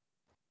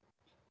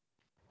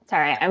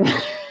 I'm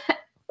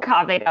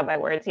coughing up my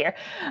words here.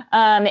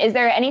 Is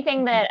there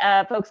anything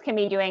that folks can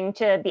be doing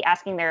to be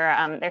asking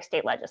their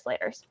state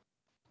legislators?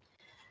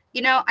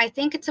 I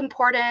think it's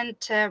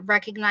important to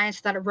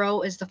recognize that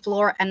Roe is the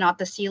floor and not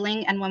the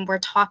ceiling. And when we're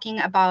talking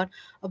about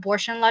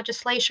abortion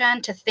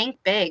legislation, to think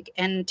big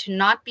and to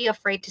not be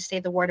afraid to say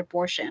the word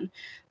abortion.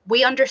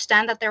 We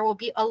understand that there will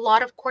be a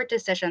lot of court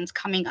decisions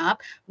coming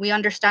up. We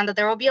understand that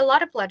there will be a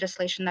lot of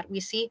legislation that we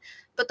see,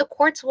 but the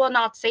courts will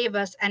not save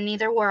us, and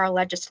neither will our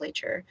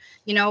legislature.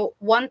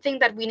 One thing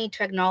that we need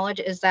to acknowledge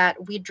is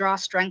that we draw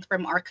strength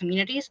from our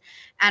communities,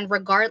 and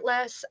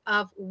regardless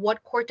of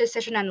what court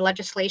decision and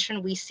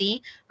legislation we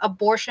see,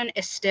 abortion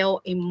is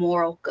still a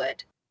moral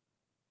good.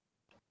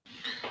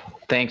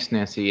 Thanks,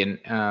 Nancy.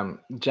 And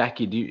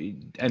Jackie,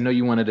 I know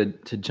you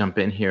wanted to jump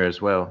in here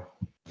as well.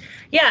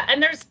 Yeah,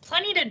 and there's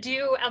plenty to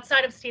do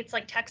outside of states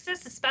like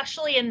Texas,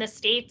 especially in the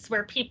states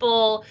where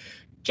people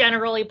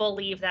generally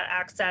believe that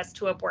access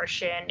to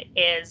abortion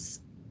is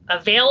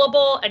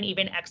available and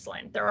even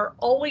excellent. There are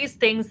always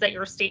things that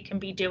your state can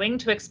be doing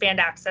to expand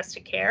access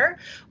to care,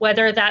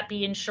 whether that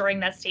be ensuring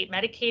that state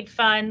Medicaid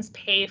funds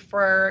pay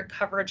for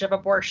coverage of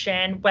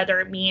abortion,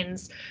 whether it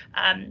means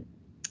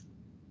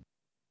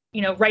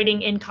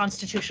writing in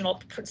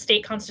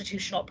state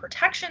constitutional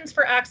protections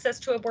for access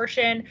to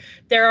abortion.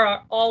 There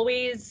are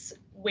always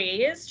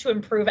ways to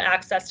improve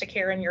access to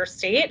care in your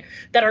state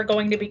that are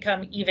going to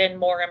become even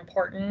more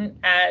important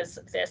as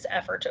this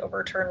effort to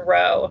overturn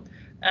Roe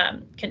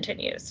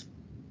continues.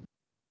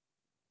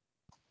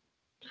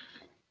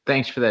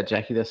 Thanks for that,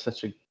 Jackie. That's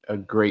such a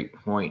great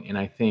point. And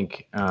I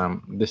think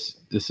this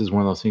is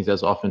one of those things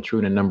that's often true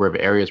in a number of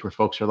areas where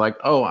folks are like,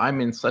 oh, I'm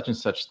in such and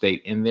such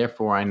state, and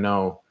therefore I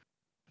know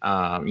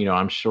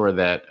I'm sure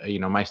that,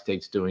 my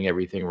state's doing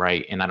everything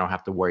right and I don't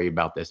have to worry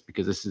about this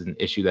because this is an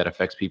issue that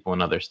affects people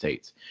in other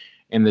states.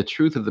 And the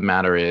truth of the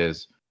matter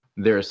is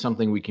there is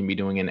something we can be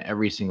doing in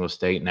every single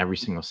state and every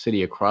single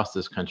city across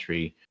this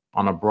country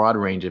on a broad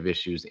range of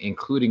issues,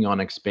 including on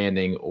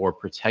expanding or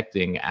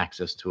protecting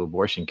access to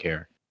abortion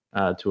care,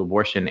 to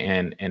abortion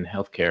and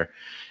healthcare.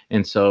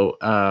 And so,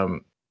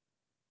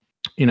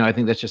 I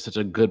think that's just such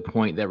a good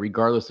point that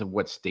regardless of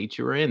what state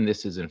you're in,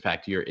 this is in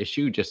fact your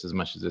issue just as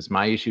much as it's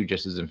my issue,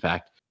 just as in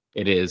fact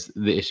it is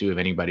the issue of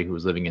anybody who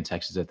is living in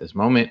Texas at this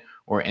moment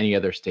or any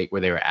other state where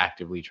they are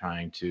actively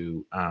trying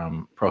to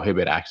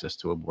prohibit access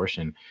to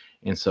abortion.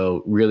 And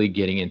so really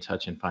getting in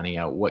touch and finding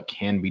out what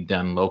can be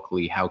done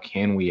locally, how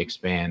can we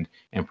expand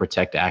and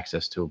protect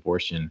access to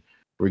abortion,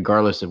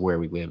 regardless of where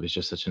we live, is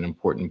just such an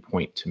important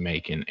point to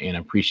make, and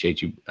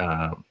appreciate you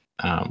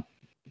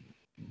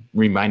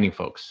reminding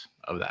folks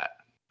of that.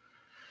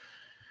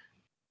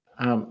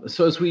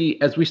 So as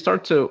we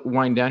start to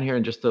wind down here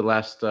in just the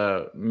last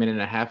minute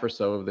and a half or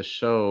so of the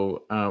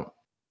show,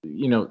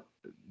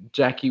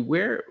 Jackie,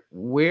 where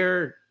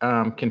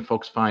can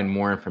folks find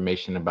more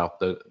information about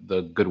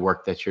the good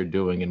work that you're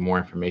doing and more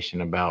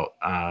information about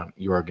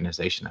your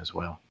organization as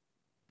well?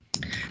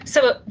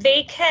 So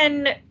they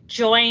can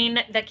join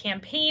the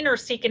campaign or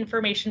seek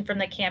information from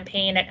the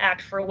campaign at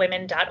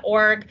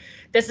actforwomen.org.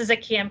 This is a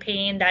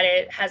campaign that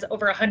it has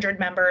over 100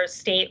 members,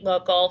 state,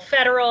 local,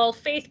 federal,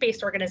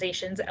 faith-based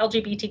organizations,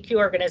 LGBTQ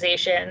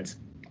organizations.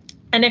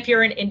 And if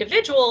you're an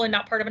individual and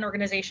not part of an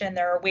organization,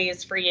 there are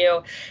ways for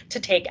you to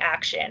take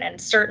action. And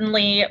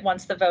certainly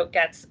once the vote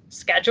gets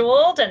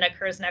scheduled and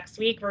occurs next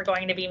week, we're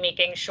going to be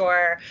making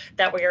sure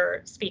that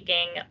we're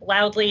speaking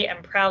loudly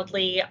and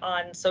proudly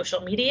on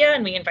social media,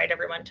 and we invite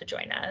everyone to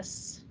join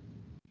us.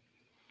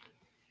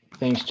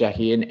 Thanks,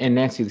 Jackie. And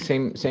Nancy,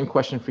 the same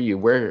question for you.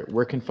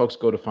 Where can folks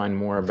go to find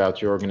more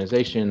about your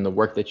organization, the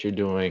work that you're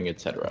doing,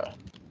 et cetera?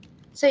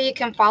 So you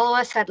can follow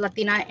us at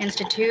Latina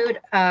Institute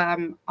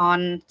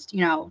on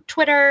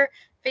Twitter,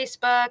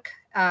 Facebook,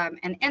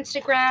 and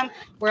Instagram.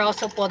 We're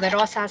also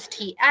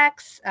Poderosas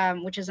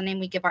TX, which is a name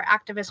we give our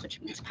activists, which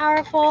means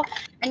powerful.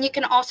 And you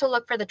can also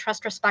look for the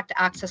Trust, Respect,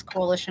 Access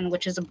Coalition,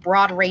 which is a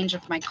broad range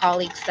of my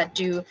colleagues that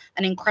do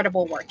an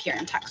incredible work here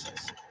in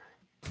Texas.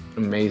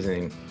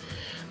 Amazing.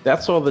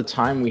 That's all the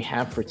time we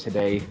have for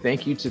today.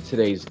 Thank you to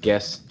today's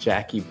guests,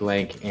 Jackie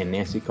Blank and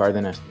Nancy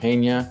Cardenas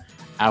Pena,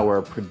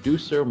 our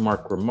producer,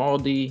 Mark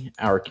Grimaldi,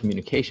 our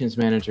communications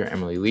manager,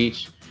 Emily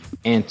Leach,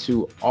 and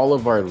to all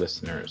of our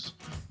listeners.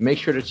 Make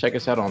sure to check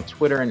us out on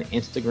Twitter and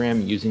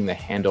Instagram using the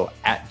handle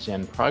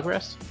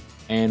 @GenProgress.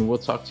 And we'll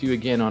talk to you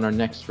again on our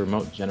next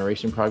Remote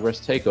Generation Progress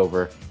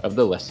takeover of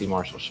the Leslie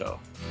Marshall Show.